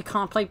frame. Guess you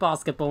can't play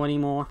basketball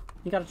anymore.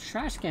 You got a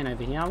trash can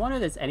over here. I wonder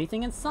if there's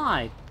anything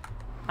inside.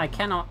 I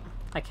cannot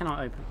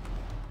open.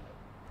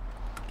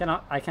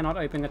 I cannot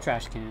open the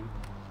trash can.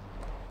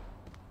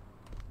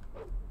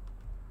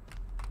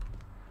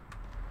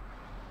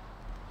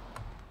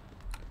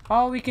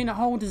 Oh, we can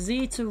hold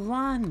Z to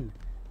run.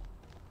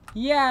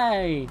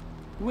 Yay!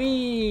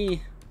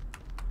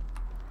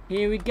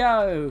 Here we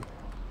go.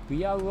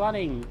 We are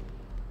running.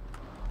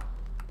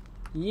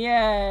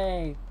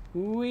 Yay!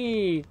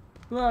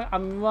 Look,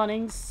 I'm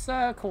running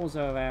circles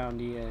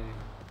around you.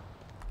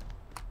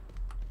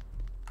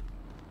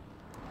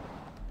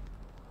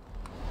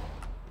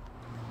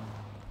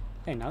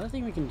 Okay, another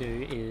thing we can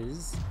do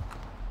is...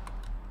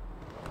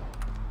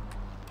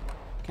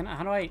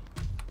 How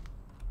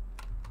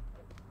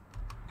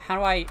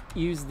do I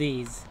use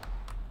these?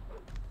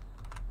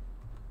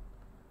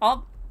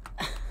 Oh!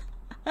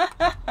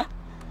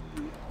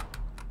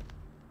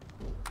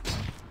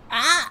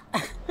 Ah!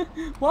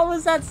 What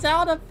was that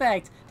sound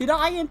effect? Did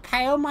I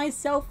impale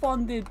myself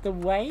on the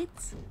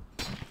weight?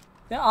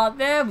 Oh,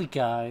 there we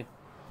go.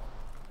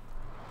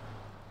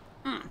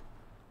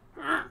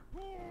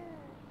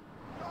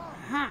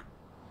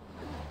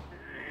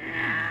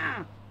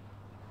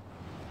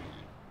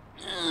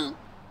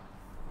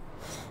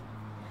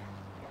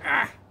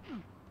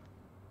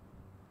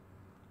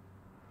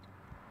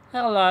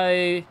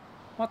 Hello.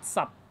 What's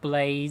up,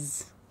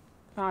 Blaze?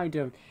 How you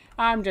doing?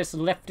 I'm just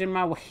lifting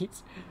my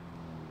weight.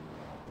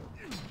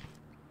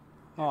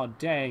 Oh,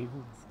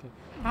 dang.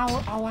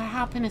 Our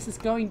happiness is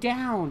going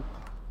down.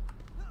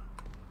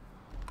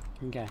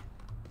 Okay.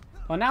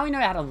 Well, now we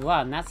know how to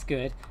run. That's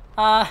good.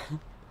 The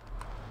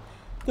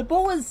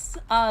ball is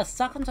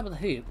stuck on top of the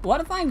hoop.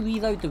 What if I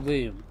reload the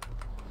room?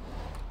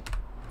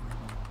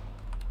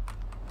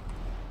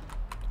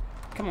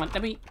 Come on,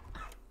 let me...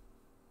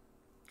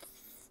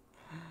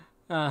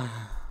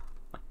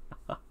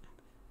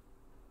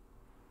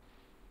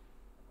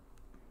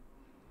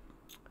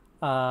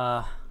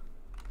 Alright,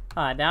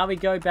 now we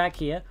go back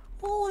here.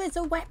 Oh, there's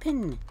a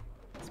weapon!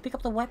 Let's pick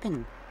up the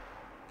weapon.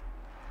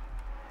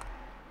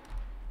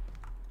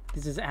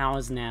 This is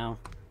ours now.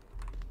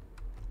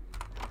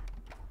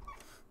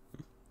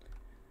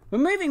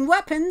 Removing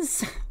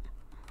weapons!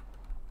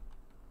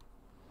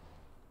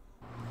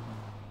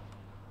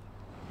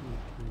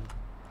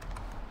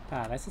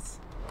 Ah, that's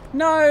just...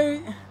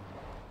 No!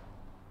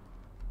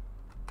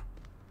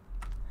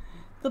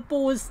 The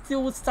ball is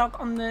still stuck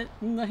on the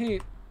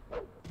hoop.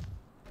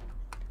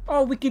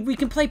 Oh, we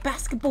can play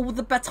basketball with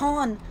the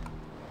baton.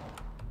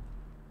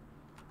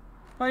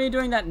 Why are you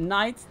doing that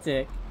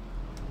nightstick?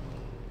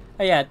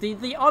 Oh yeah,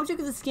 the object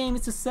of this game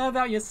is to serve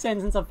out your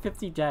sentence of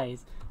 50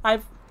 days.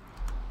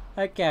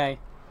 Okay.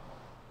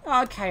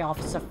 Okay,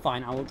 officer,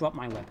 fine. I will drop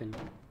my weapon.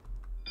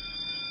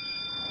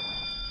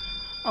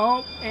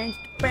 Oh, and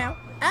bow.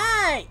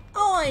 Hey!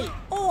 Oi!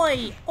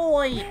 Oi!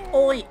 Oi!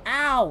 Oi!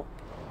 Ow!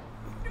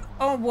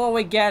 Oh,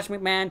 Warwick Gash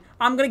McMahon.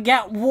 I'm gonna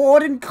get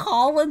Warden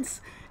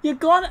Collins. You're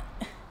gonna...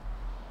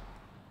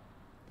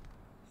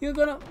 Did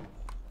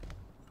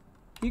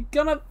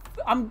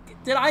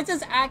I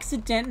just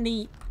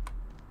accidentally...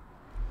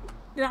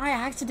 Did I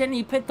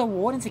accidentally pit the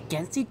wardens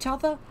against each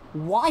other?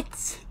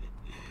 What?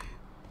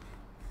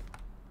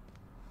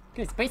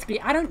 Because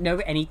basically, I don't know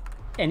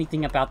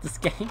anything about this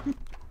game.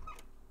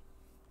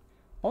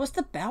 What was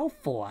the bell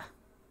for?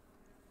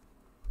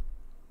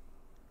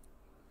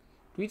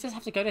 Do we just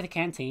have to go to the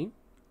canteen?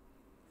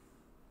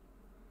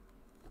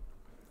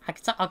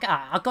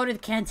 I'll go to the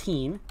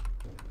canteen.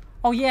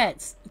 Oh yeah,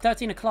 it's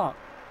 13 o'clock.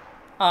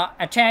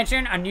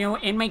 Attention, a new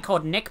inmate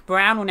called Nick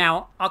Brown will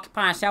now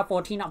occupy cell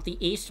 14 of the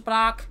East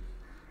Block.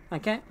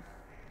 Okay.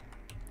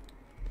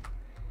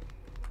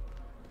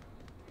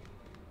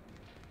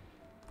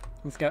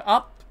 Let's go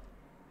up.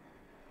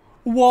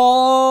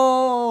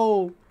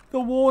 Whoa! The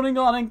warden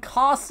got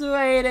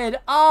incarcerated.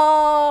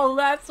 Oh,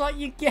 that's what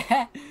you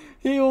get.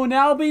 He will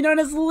now be known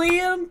as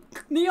Leon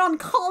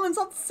Collins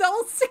on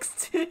cell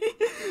 16. He's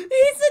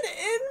an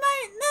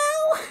inmate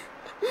now.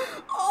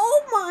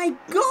 Oh my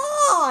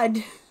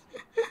god.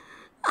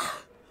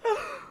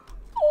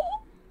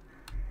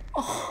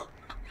 Oh.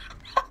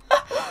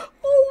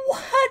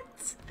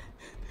 What?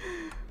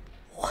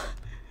 What?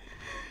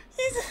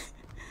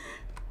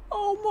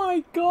 Oh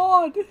my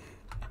god.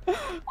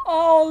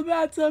 Oh,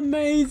 that's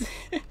amazing.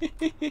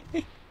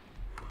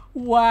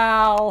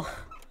 Wow.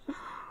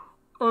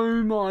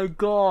 Oh my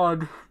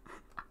god.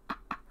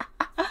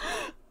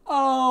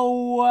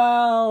 Oh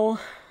wow.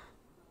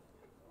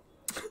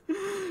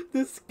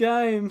 This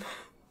game.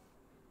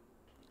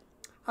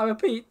 I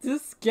repeat,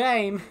 this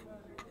game.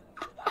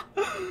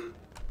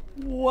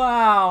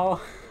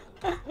 Wow.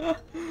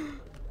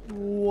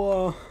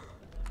 Whoa.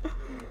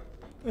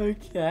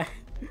 Okay.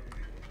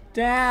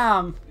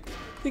 Damn.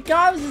 The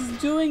guy was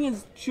just doing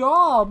his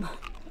job.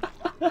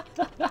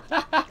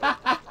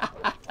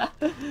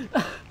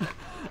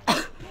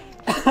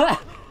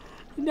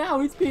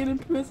 Now he's being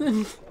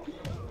imprisoned.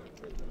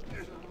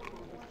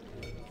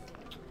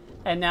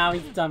 And now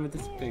he's done with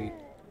his food.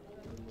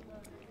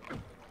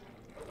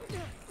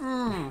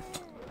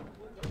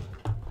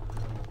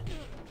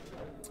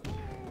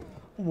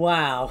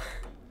 Wow.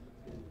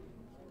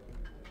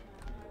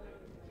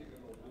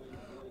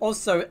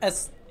 Also,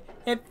 if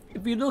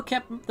you look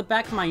at the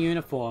back of my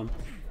uniform,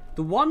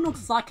 the one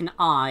looks like an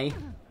I,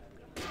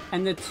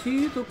 and the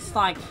two looks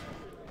like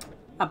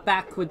a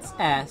backwards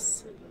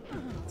S.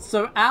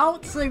 So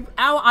our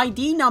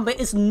ID number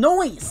is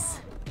Noise.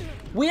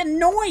 We're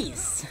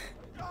Noise.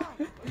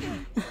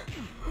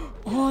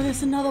 Oh,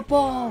 there's another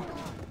ball.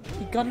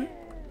 We got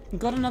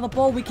another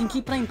ball. We can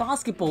keep playing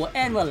basketball,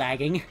 and we're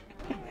lagging.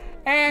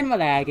 And we're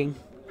lagging.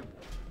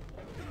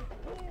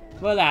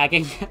 We're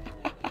lagging.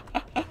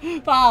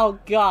 Oh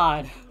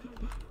god.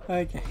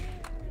 Okay.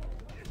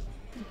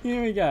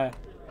 Here we go.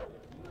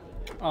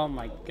 Oh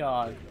my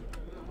god.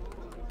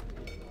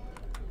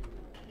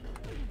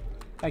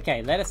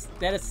 Okay, let us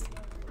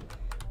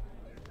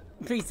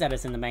please let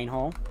us in the main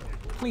hall.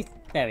 Please,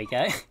 there we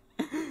go.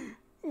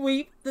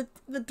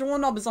 The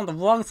doorknob is on the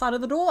wrong side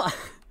of the door.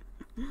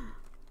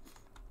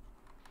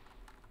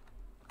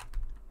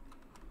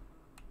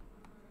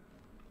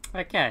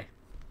 Okay.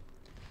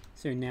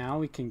 So now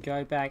we can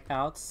go back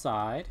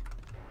outside.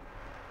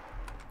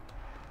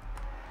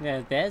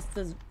 There's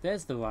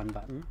the run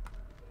button.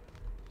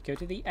 Go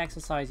to the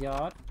exercise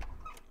yard.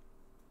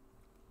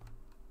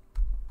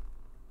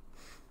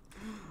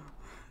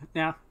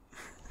 Now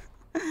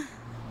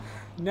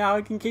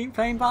we can keep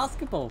playing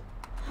basketball.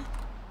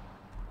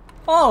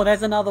 Oh,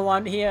 there's another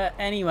one here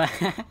anyway.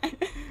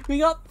 We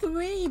got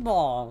 3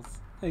 balls.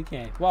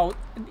 Okay, well,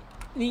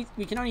 we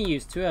can only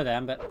use 2 of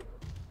them, but...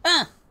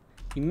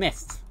 you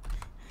missed.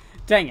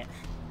 Dang it.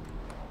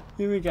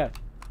 Here we go.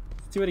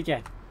 Let's do it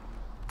again.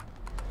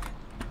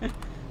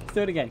 Let's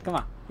do it again. Come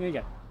on. Here we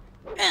go.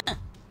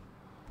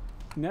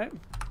 No.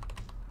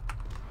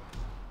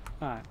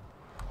 Alright.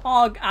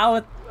 Oh,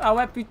 our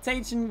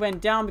reputation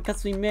went down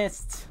because we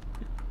missed.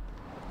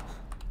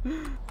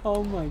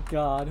 Oh my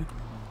god.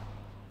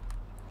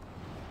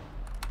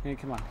 Here,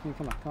 come on. Here,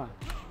 come on. Come on.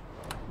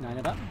 Line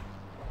it up.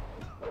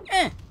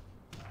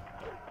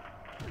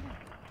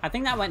 I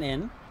think that went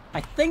in.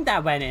 I think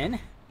that went in.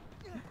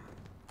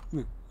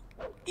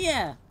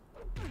 Yeah.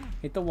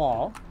 Hit the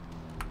wall.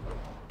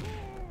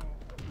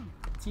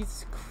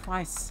 Jesus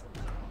Christ.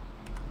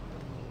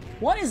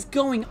 What is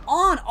going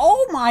on?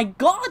 Oh my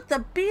god, they're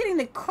beating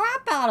the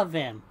crap out of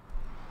him.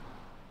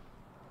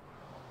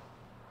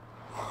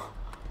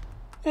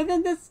 And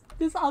then this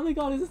other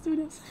guy is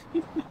doing this.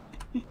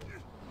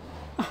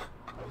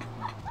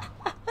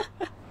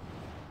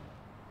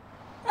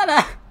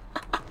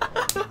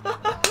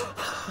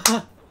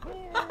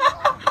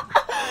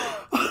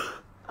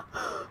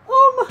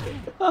 Oh my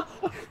god.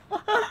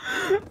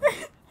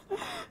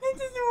 He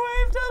just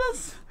waved at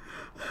us.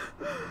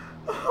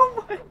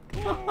 Oh my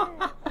god.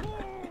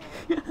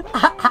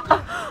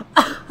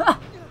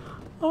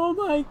 Oh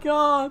my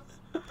god.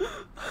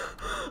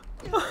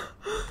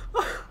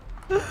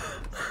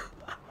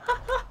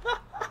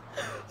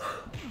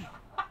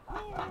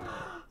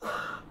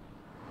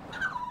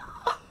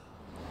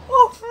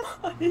 Oh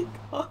my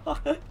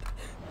god.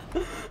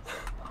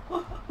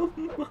 Oh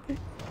my.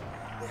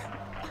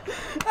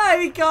 Hey,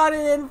 we got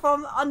it in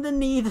from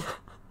underneath.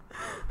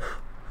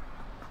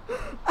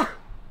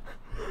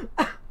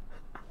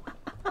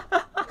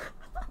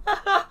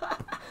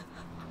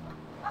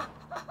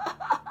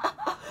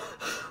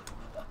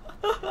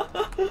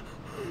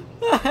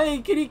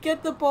 Hey, can you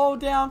get the ball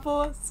down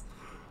for us?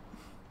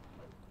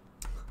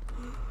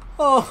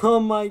 Oh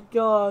my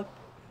god.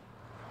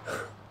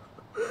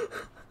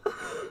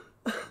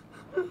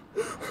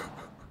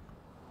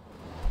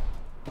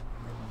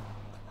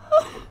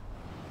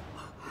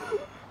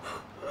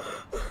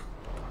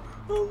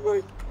 Oh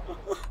my god.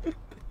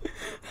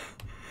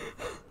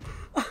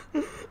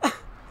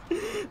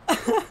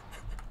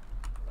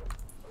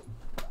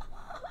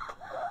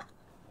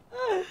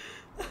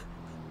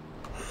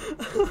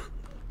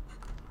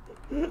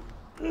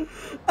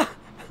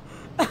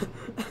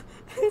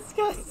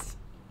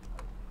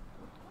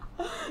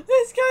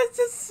 This guy's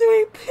just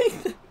sweeping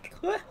the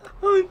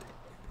ground.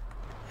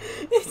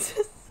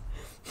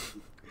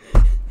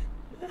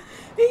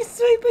 He's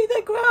sweeping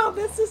the ground.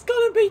 This is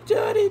gonna be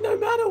dirty no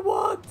matter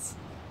what.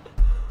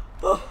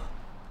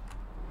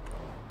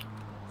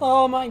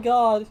 Oh my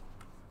god.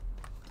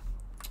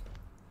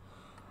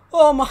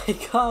 Oh my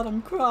god,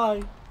 I'm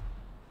crying.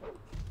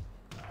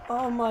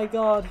 Oh my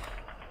god.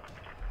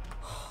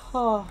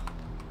 Oh.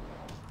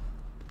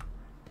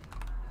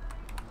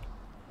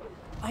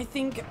 I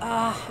think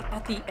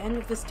at the end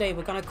of this day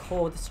we're gonna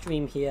call the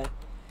stream here.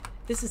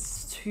 This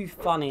is too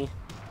funny.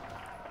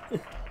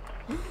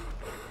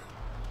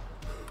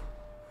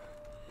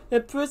 The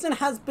prison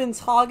has been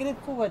targeted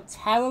for a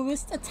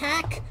terrorist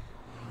attack?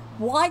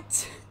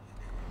 What?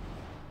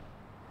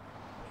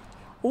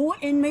 All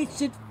inmates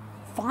should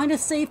find a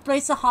safe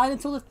place to hide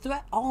until the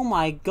threat. Oh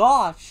my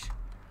gosh.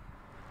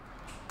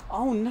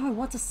 Oh no,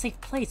 what's a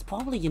safe place?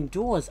 Probably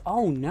indoors.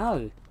 Oh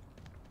no.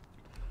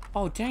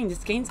 Oh dang,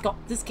 this game's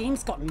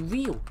gotten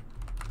real.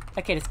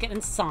 Okay, let's get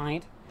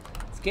inside.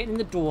 Let's get in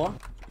the door.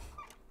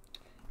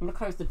 I'm gonna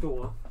close the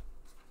door.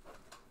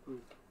 I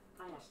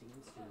actually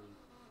am streaming.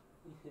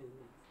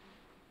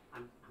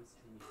 I'm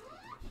streaming.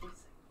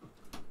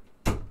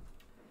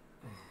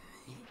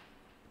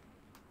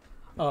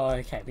 Oh,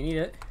 okay. We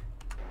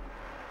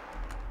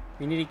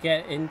need to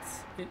get in.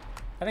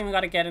 I think we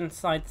gotta get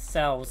inside the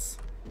cells.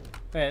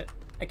 But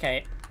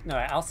okay, no,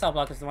 our cell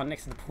block is the one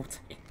next to the pool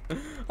table.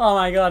 Oh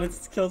my god, it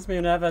just kills me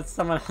whenever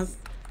someone else,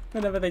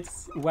 whenever they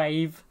just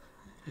wave.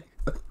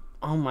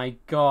 Oh my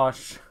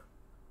gosh.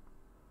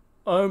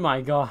 Oh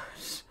my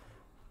gosh.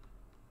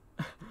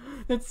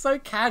 It's so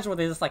casual,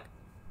 they're just like,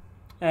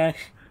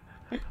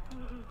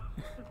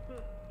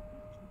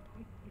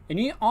 A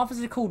new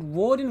officer called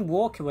Warden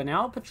Walker will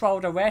now patrol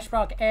the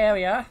Rashbrook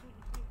area.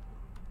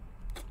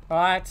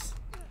 Right.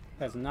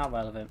 That's not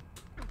relevant.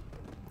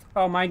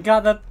 Oh my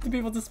god, the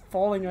people just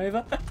falling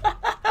over.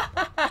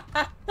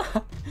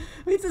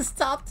 We need to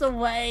stop the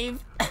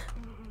wave.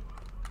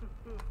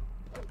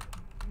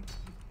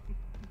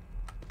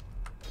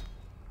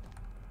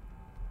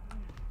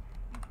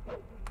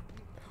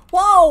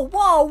 Whoa,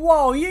 whoa,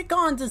 whoa, you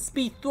can't just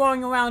be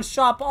throwing around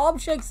sharp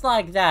objects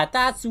like that.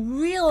 That's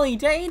really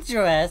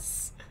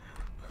dangerous.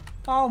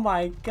 Oh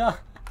my god.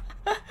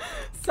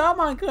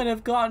 Someone could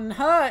have gotten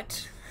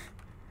hurt.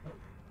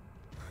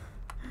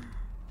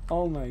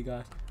 Oh my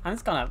god. I'm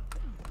just gonna...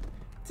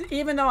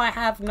 Even though I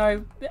have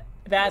no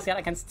basket,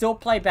 I can still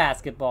play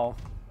basketball.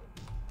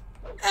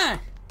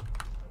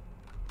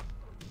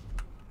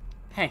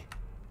 Hey.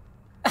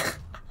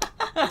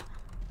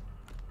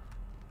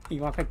 You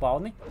wanna play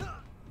ball with me?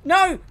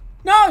 No!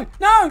 No!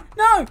 No!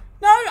 No!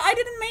 No! I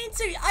didn't mean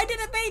to! I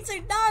didn't mean to!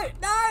 No!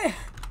 No!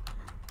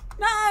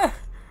 No!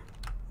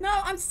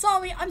 No! I'm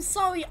sorry! I'm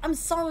sorry! I'm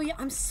sorry!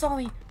 I'm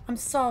sorry! I'm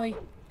sorry!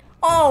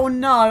 Oh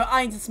no!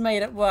 I just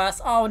made it worse!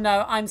 Oh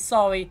no! I'm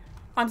sorry!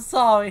 I'm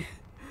sorry!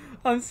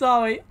 I'm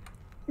sorry!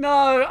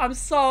 No! I'm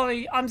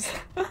sorry! I'm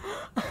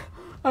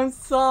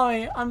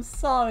sorry! I'm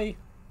sorry!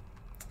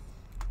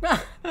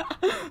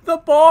 The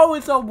ball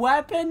was a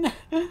weapon!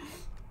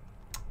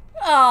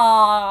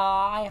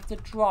 Ah, I have to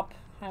drop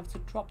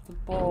the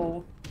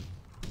ball.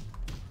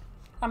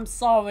 I'm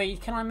sorry.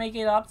 Can I make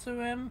it up to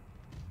him?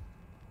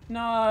 No,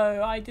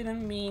 I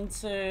didn't mean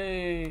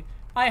to.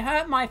 I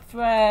hurt my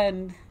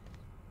friend.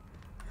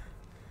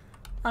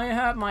 I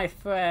hurt my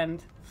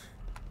friend.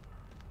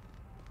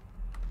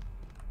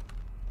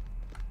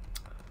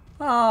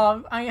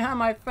 Oh, I hurt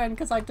my friend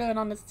because I don't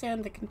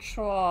understand the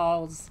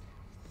controls.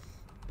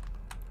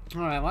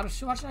 Alright, what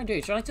should I do?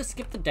 Should I just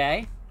skip the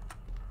day?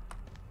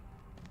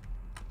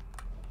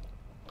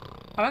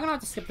 I'm gonna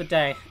have to skip the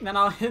day, and then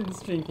I'll end the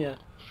stream here.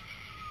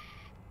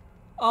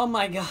 Oh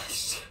my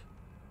gosh.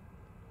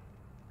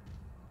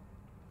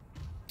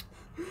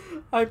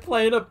 I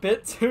played a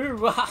bit too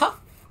rough.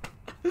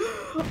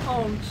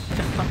 Oh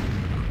shit.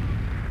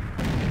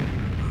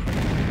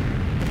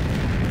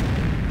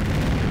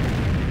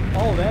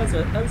 Oh,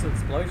 those are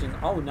explosions.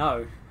 Oh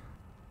no.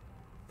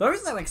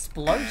 Those are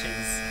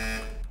explosions.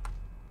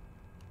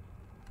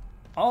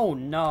 Oh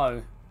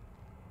no.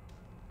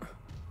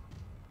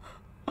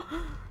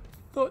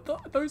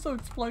 Those are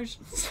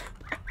explosions.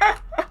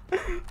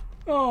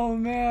 Oh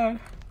man.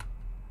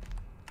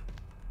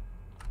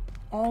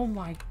 Oh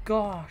my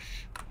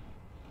gosh.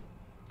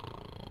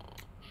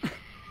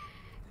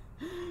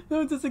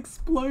 Those are just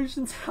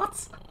explosions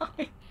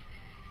outside.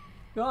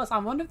 Gosh, I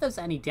wonder if there's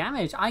any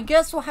damage. I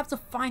guess we'll have to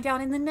find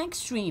out in the next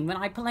stream when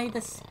I play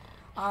this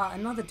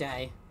another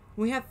day.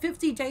 We have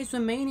 50 days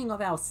remaining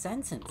of our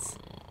sentence.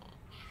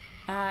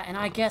 And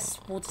I guess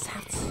we'll just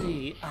have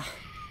to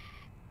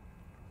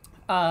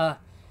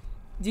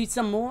do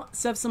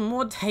serve some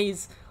more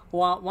days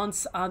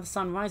once the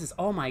sun rises.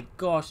 Oh my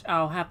gosh,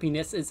 our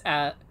happiness is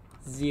at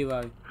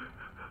 0.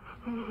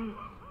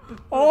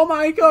 Oh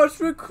my gosh,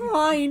 we're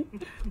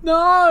crying.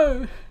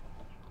 No.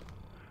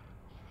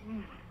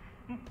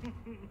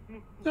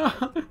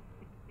 No.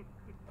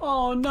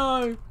 Oh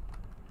no.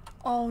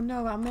 Oh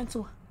no, our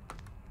mental.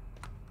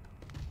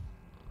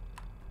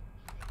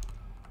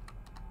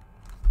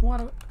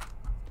 What?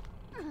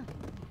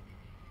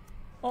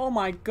 Oh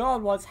my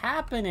god, what's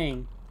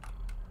happening?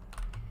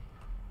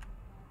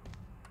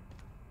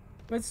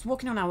 We're just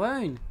walking on our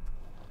own.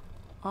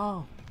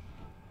 Oh.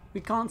 We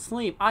can't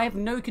sleep. I have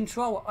no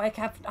control. I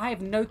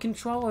have no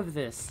control over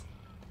this.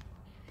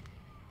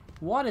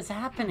 What is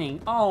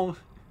happening? Oh.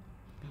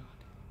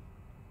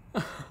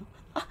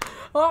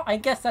 Well, I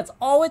guess that's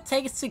all it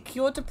takes to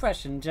cure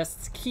depression.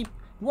 Just keep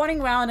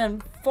running around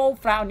and fall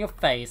flat on your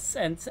face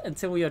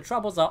until your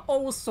troubles are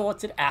all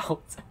sorted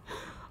out.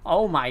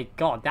 Oh my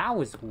god, that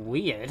was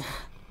weird.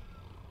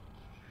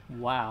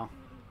 Wow.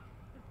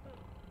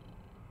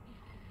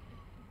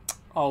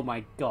 Oh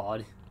my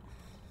god.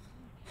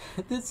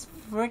 This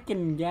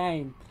freaking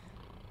game.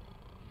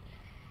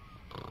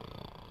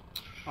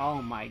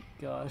 Oh my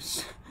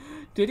gosh.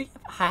 Did he?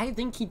 I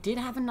think he did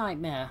have a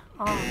nightmare.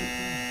 Oh.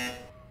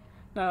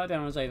 No,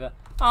 that was over.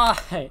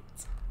 Alright.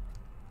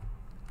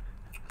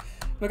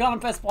 We're gonna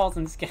press pause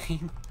in this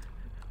game.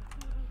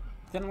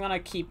 Then I'm gonna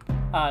keep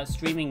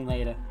streaming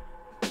later.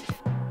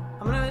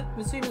 I'm gonna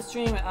resume the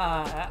stream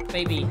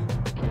maybe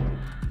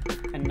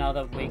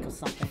another week or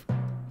something.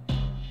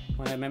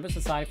 When a member of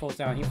society falls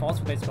down, he falls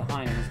for base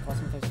behind and his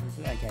cosmic face.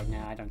 Okay, no,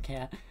 I don't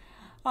care.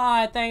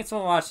 Alright, thanks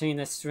for watching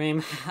this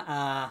stream.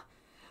 That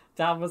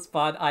was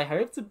fun. I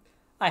hope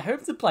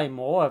to play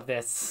more of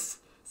this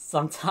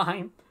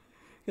sometime.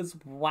 Because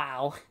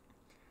wow.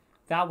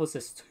 That was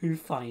just too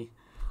funny.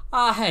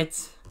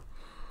 Alright.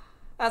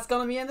 That's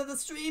gonna be the end of the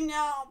stream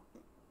now.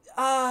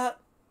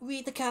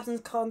 Read the Captain's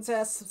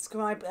Contest,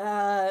 subscribe,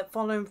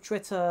 follow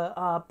Twitter,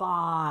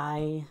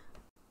 bye.